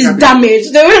 200 CDs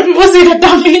damaged. The way people say the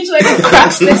damage, like it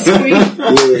cracks the screen.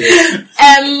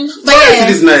 But yeah,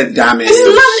 it is not damage.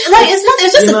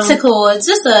 It's just a tickle. It's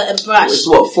just a brush. It's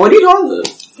what,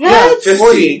 $40? Yeah,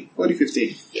 50.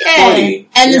 Yeah. 40.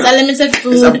 And it's unlimited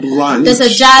food. It's a brunch. There's a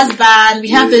jazz band. We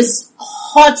have this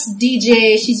hot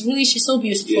DJ. She's so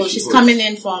beautiful. She's coming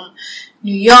in from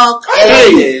New York.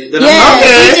 DJ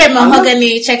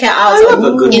Mahogany. Check her out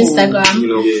on Instagram.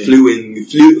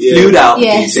 Flew out.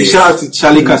 Yes. Shout out to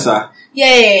Charlie Casa.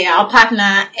 Yeah, our partner,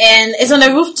 and it's on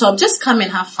the rooftop. Just come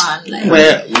and have fun. Like,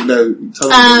 where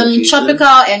Tropical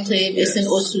Enclave is in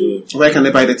Osu. Where can they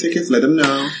buy the tickets? Let them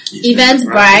know.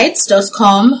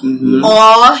 Eventbrite.com,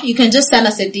 or you can just send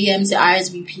us a DM to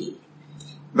RSVP.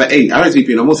 But hey,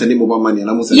 RSVP, I'm sending mobile money and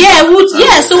I'm sending. So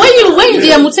when you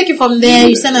DM, we'll take it from there.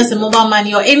 You send us a mobile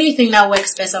money or anything that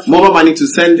works better for you. Mobile money to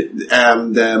send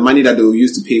the money that they'll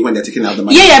use to pay when they're taking out the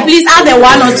money. Yeah, please add the 1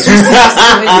 or 2 cents.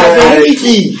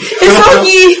 It's so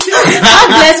key. God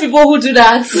bless people who do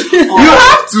that. You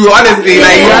have to, honestly.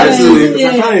 Like, you have to.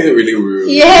 I find it really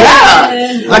rude.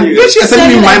 Yeah. Like, bitch, you're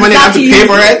sending me my money, I have to pay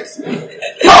for it.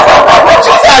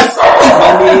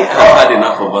 Money has had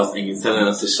enough of us and you're telling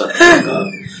us to shut the fuck up.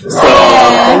 So,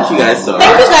 thank you guys so much.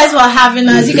 Thank you guys for having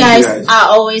us. You guys are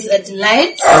always a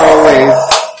delight. Always.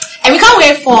 And we can't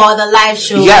wait for the live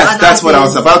show. Yes, that's what I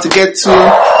was about to get to.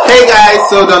 Hey guys,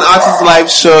 so the Artist Live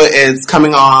show is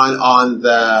coming on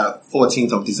the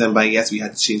 14th of December. Yes, we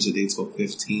had to change the dates for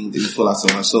 15th. If you follow us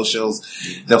on our socials,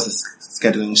 there was a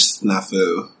scheduling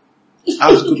snafu.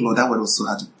 Good Lord, that word was so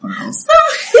hard to pronounce.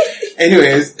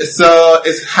 Anyways, so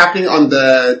it's happening on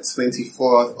the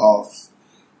 24th of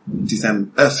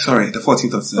December. The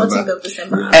 14th of December. 14th of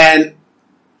December. And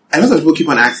a lot of people keep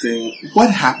on asking,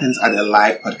 what happens at a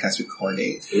live podcast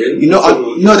recording? Really? You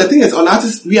know, the thing is, on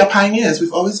artists, we are pioneers.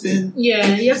 We've always been.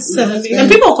 Yeah, you have to celebrate. And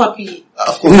people copy.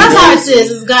 Of course. That's how it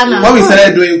is. It's Ghana. When we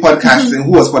started doing podcasting,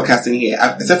 who was podcasting here?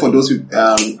 Except for those who,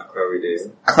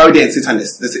 Aquari Day and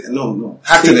Satanists. No.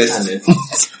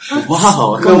 Activists.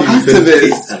 Wow. No,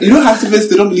 activists. You know activists,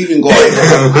 they don't believe in God.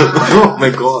 Oh my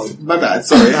God. My bad.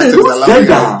 Sorry. Activists are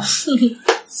laughing.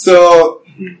 So,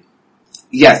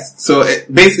 yes. So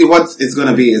basically what it's going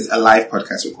to be is a live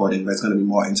podcast recording, but it's going to be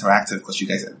more interactive because you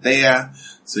guys are there.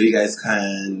 So you guys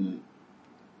can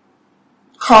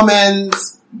comment,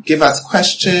 give us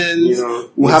questions.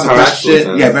 We'll have a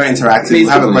question. Yeah, very interactive. We'll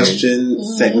have a question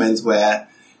segment where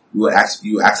you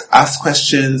ask us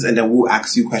questions and then we'll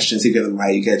ask you questions. If you get them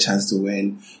right, you get a chance to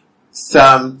win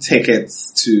some tickets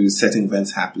to certain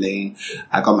events happening.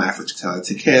 I got my Afro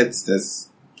tickets. There's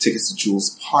tickets to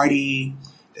Jules' party.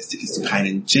 There's tickets to Pine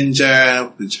and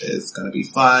Ginger, which is going to be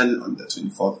fun on the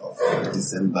 24th of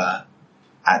December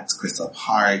at Crystal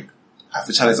Park.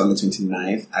 Afro is on the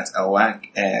 29th at Elwac,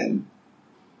 and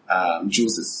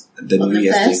Jules is the New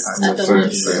Year's Day at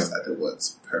the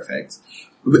Woods. Perfect.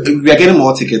 We are getting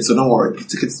more tickets, so don't worry. The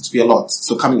tickets to be a lot,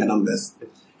 so come in your numbers.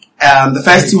 The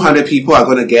first 200 people are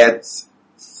going to get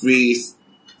free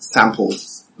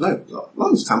samples. Not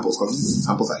samples, because these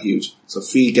samples are huge. So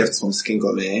free gifts from Skin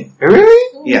Gourmet.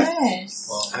 Really? Yeah. Yes.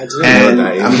 Well, I didn't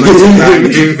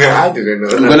know.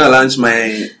 I'm going to launch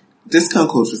my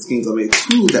discount code for Skin Gourmet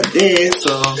too that day,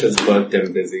 so. Because God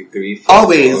them busy 3.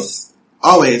 Always.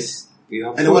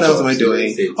 And then what else am I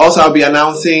doing? Also, I'll be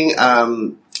announcing,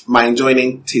 my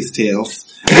joining Taste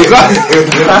Tales. Because all this food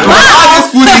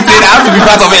eating, I have to be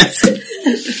part of it.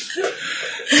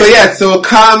 So yeah, so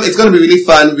come, it's going to be really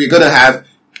fun. We're going to have,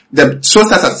 the show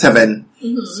starts at 7,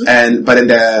 but then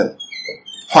the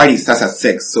party starts at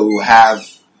 6. So we'll have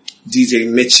DJ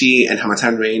Mitchie and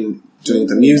Hamatan Rain doing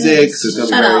the music. So it's going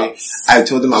to be very, I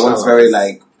told them I want very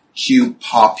like cute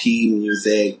poppy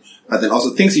music, but then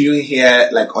also things you don't hear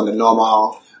like on the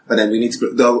normal, but then we need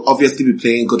to, they'll obviously be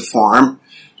playing Good Form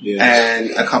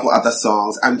and a couple other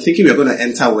songs. I'm thinking we're going to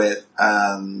enter with,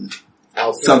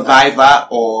 Survivor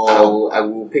or I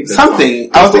will pick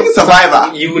something. I was thinking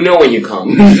Survivor. You will know when you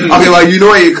come. Okay, well, you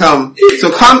know when you come.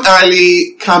 So come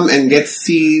early, come and get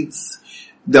seats.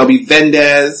 There'll be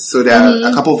vendors. So there are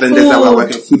a couple of vendors that were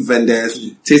working, food vendors.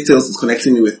 Taste Tales is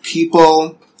connecting me with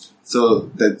people.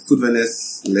 So the food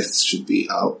vendors list should be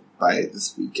out by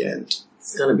this weekend.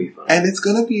 It's gonna be fun. And it's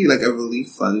gonna be like a really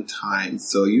fun time.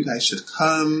 So you guys should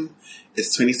come.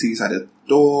 It's 20 cities at the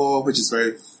door, which is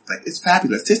very, like, it's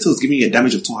fabulous. Taste Tales is giving you a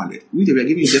damage of 200. We're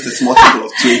giving you just a small table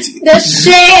of 20. The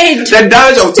shade! The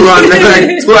damage of 200,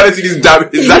 like 200 cities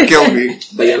damage. That killed me.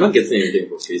 But you're not getting anything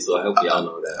for free, so I hope y'all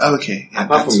know that. Okay.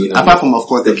 Apart from, of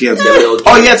course, the gift.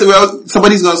 Oh, yes, well,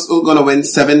 somebody's gonna win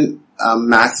 7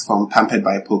 masks from Pampered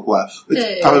by Pokwa.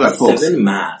 Probably like 7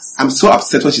 masks. I'm so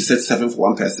upset when she said 7 for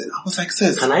one person. I was like,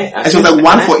 sis. Can I? And she was like,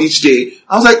 1 for each day.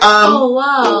 I was like, oh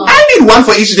wow. I need 1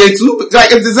 for each day too.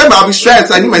 Like, it's December, I'll be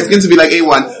stressed. I need my skin to be like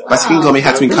A1. But Skin Gourmet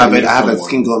has been covered. I have a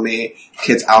Skin Gourmet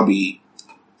kit I'll be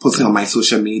posting on my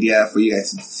social media for you guys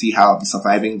to see how I'll be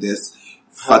surviving this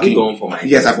fucking, going for my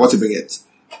yes, I've got to bring it.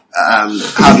 How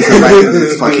I'll be surviving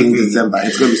this fucking December.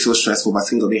 It's going to be so stressful, but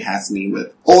Skin Gourmet has me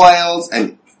with oils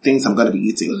and things I'm going to be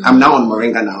eating. I'm now on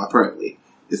Moringa now, apparently.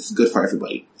 It's good for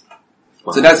everybody.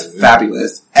 Wow. So that's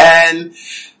fabulous. And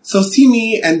so see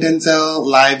me and Denzel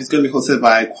live. It's going to be hosted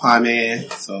by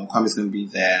Kwame. So Kwame's going to be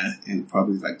there in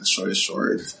probably like the shortest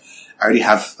shorts. I already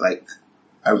have like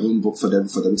a room booked for them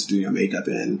to do your makeup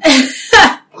in.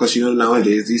 Because you know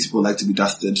nowadays these people like to be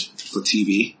dusted for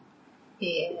TV.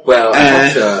 Yeah. Well, I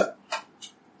have to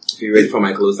be ready for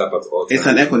my close up at all times. It's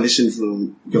an air conditioned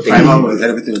room. Your primer and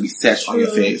everything will be set on your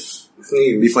face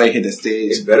before you hit the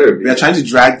stage. It better be. We are trying to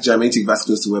drag Germantic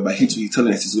Vascular to where, but he's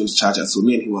telling us he's going to charge us. So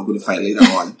me and him are going to fight later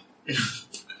on.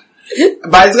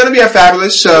 But it's going to be a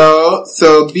fabulous show.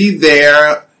 So be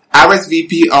there.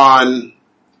 RSVP on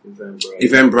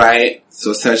Eventbrite.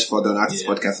 So search for the Artist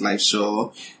Podcast Live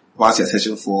Show. Whilst you're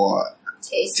searching for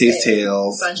Taste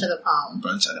Tales. Brunch at the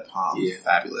Palm. Yeah.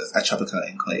 Fabulous. At Tropical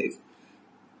Enclave.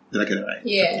 Did I get it right?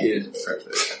 Yeah.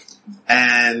 Perfect.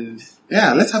 And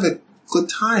yeah, let's have a good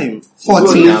time.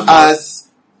 14th, us.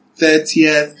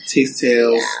 30th, Taste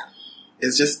Tales. Yeah.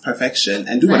 It's just perfection.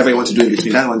 And do whatever you want to do in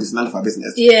between. That one is none of our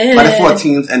business. Yeah. But the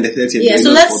 14th and the 30th. Yeah,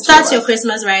 so let's start your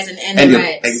Christmas rides and end the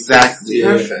rides. Exactly. Yeah.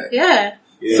 Perfect. Yeah.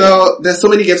 So there's so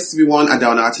many gifts to be won at the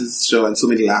Artist show and so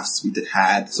many laughs we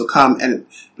had. So come and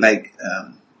like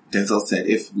Denzel said,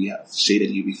 if we have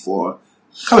shaded you before,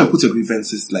 come and put your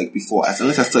grievances like before us. And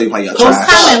let us tell you why you're trash.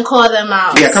 Come and call them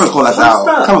out. Yeah, come and call us out.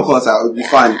 Come and call us out. It'll be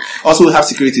fun. Also, we'll have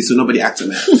security so nobody acts a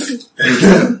mess.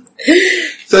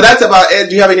 So that's about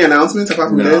it. Do you have any announcements apart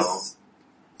from this?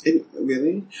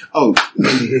 Really? Oh.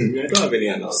 I don't have any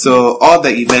announcements. So all the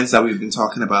events that we've been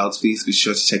talking about, please be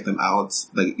sure to check them out.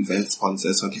 The event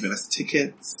sponsors are giving us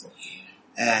tickets.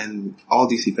 And all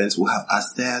these events will have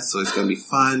us there, so it's going to be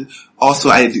fun. Also,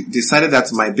 I decided that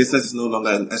my business is no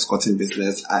longer an escorting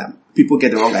business. People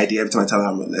get the wrong idea every time I tell them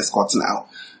I'm an escort now.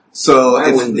 So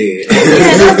why wouldn't they?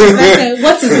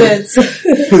 What is it?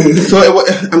 So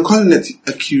I'm calling it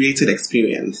a curated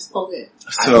experience. Okay.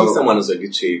 So I think someone is a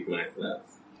good shape like that.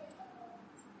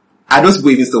 Are those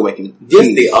people even still working?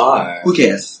 Yes, they are. Who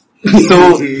cares?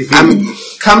 So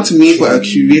come to me for a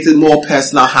curated, more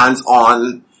personal,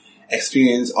 hands-on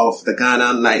experience of the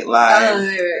Ghana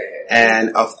nightlife.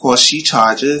 And of course she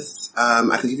charges.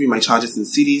 I can give you my charges in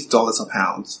cedis, dollars or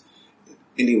pounds.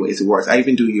 Anyways, it works. I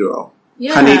even do euro.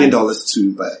 Yeah. Canadian dollars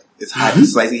too, but it's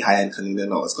slightly higher in Canadian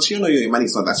dollars. Because you know your money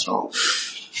is not that strong.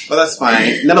 But that's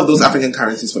fine. None of those African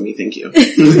currencies for me, thank you.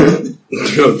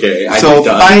 Okay. So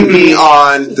find me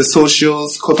on the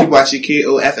socials, Kofi Boakye,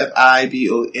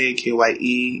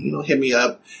 KOFFIBOAKYE. You know, hit me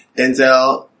up.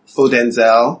 Denzel, Faux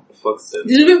Denzel.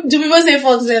 Do people say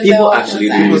Fox Denzel? People actually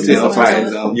do. People say Fox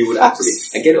Denzel. You would actually,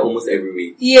 I get it almost every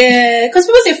week. Yeah, because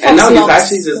people say Fox and now Locks. it's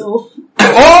actually just, oh,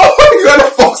 you got a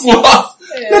Fox Locks.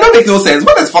 Yeah. No, that makes no sense.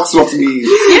 What does Fox Locks mean?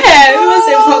 Yeah, people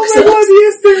say Fox Locks.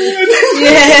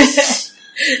 Yeah.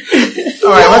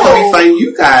 Alright, where can we find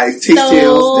you guys? Taste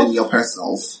Tales and your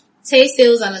personals. Taste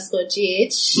Tales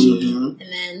 _GH. And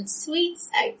then tweets,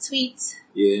 I tweet.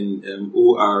 Yeah, and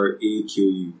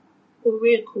ORAQU. Oh,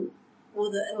 real cool.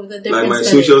 With the difference. Like my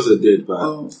socials are dead,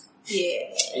 but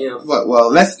yeah. Well,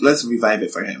 let's revive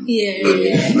it for him.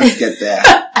 Yeah. Let's get there.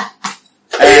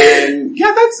 And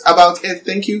yeah, that's about it.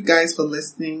 Thank you guys for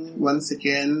listening once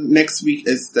again. Next week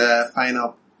is the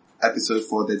final episode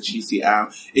for the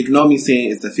GCR. Ignore me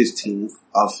saying it's the 15th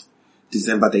of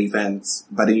December, the event,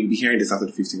 but then you'll be hearing this after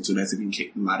the 15th, so that's even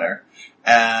matter.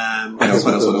 What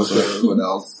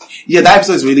else? Yeah, that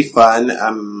episode is really fun.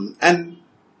 And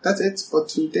that's it for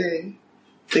today.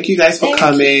 Thank you guys for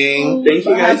coming. Thank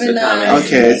you guys for coming.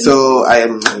 Okay, so I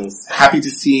am happy to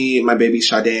see my baby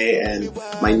Sade and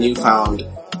my newfound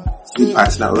food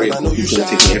partner Ray, who's going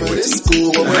to take me everywhere to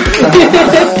eat.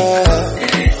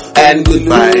 And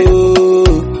goodbye.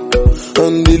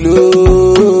 On the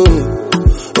low,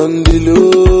 on the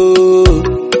low,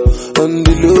 on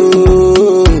the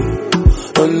low,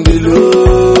 on the low,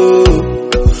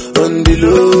 on the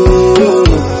low,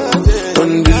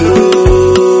 on the low,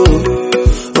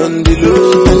 on the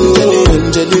low.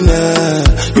 Angelina,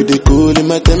 you dey cool in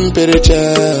my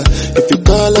temperature. If you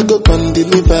call, I go come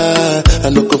deliver. I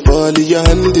no go fall in your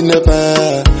hand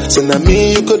never. So now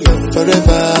me you could love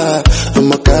forever.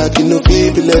 I'm a cocky no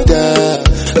baby letter.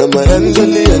 I'm a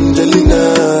Angelina.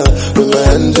 I'm a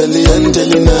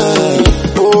Angelina.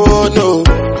 Oh no.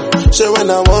 So when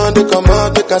I want to come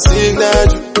out, make a signal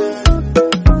you.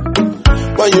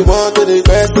 Why you want to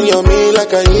invest me on me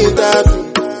like I interview?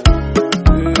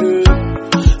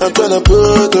 I'm tryna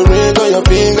put a ring on your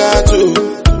finger too.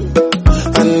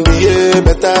 And be a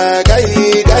better guy,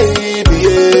 be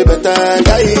a better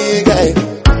guy.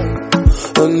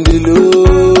 On the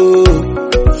low,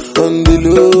 on the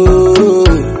low,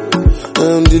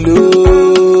 on the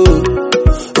low,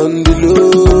 on the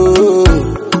low,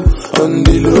 on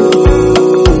the low,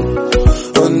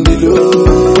 on the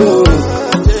low,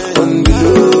 on the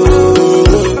low,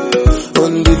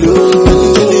 on the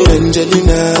low.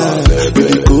 Angelina, you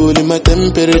be cool in my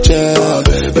temperature.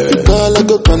 If you call, I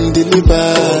go come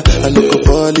deliver. I no go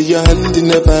fall in your hand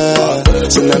never.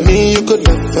 So now me you could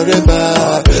love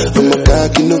forever. I'm a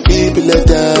cocky no baby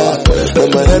letter.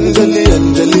 I'm a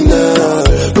Angelina.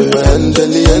 I'm a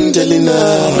Angelina.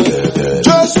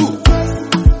 Josu.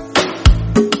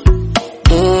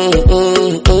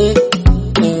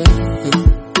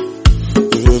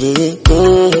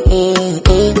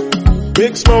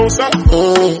 Big Smosa.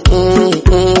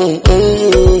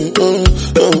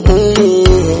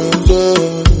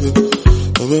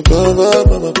 Ba ba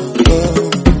ba ba ba.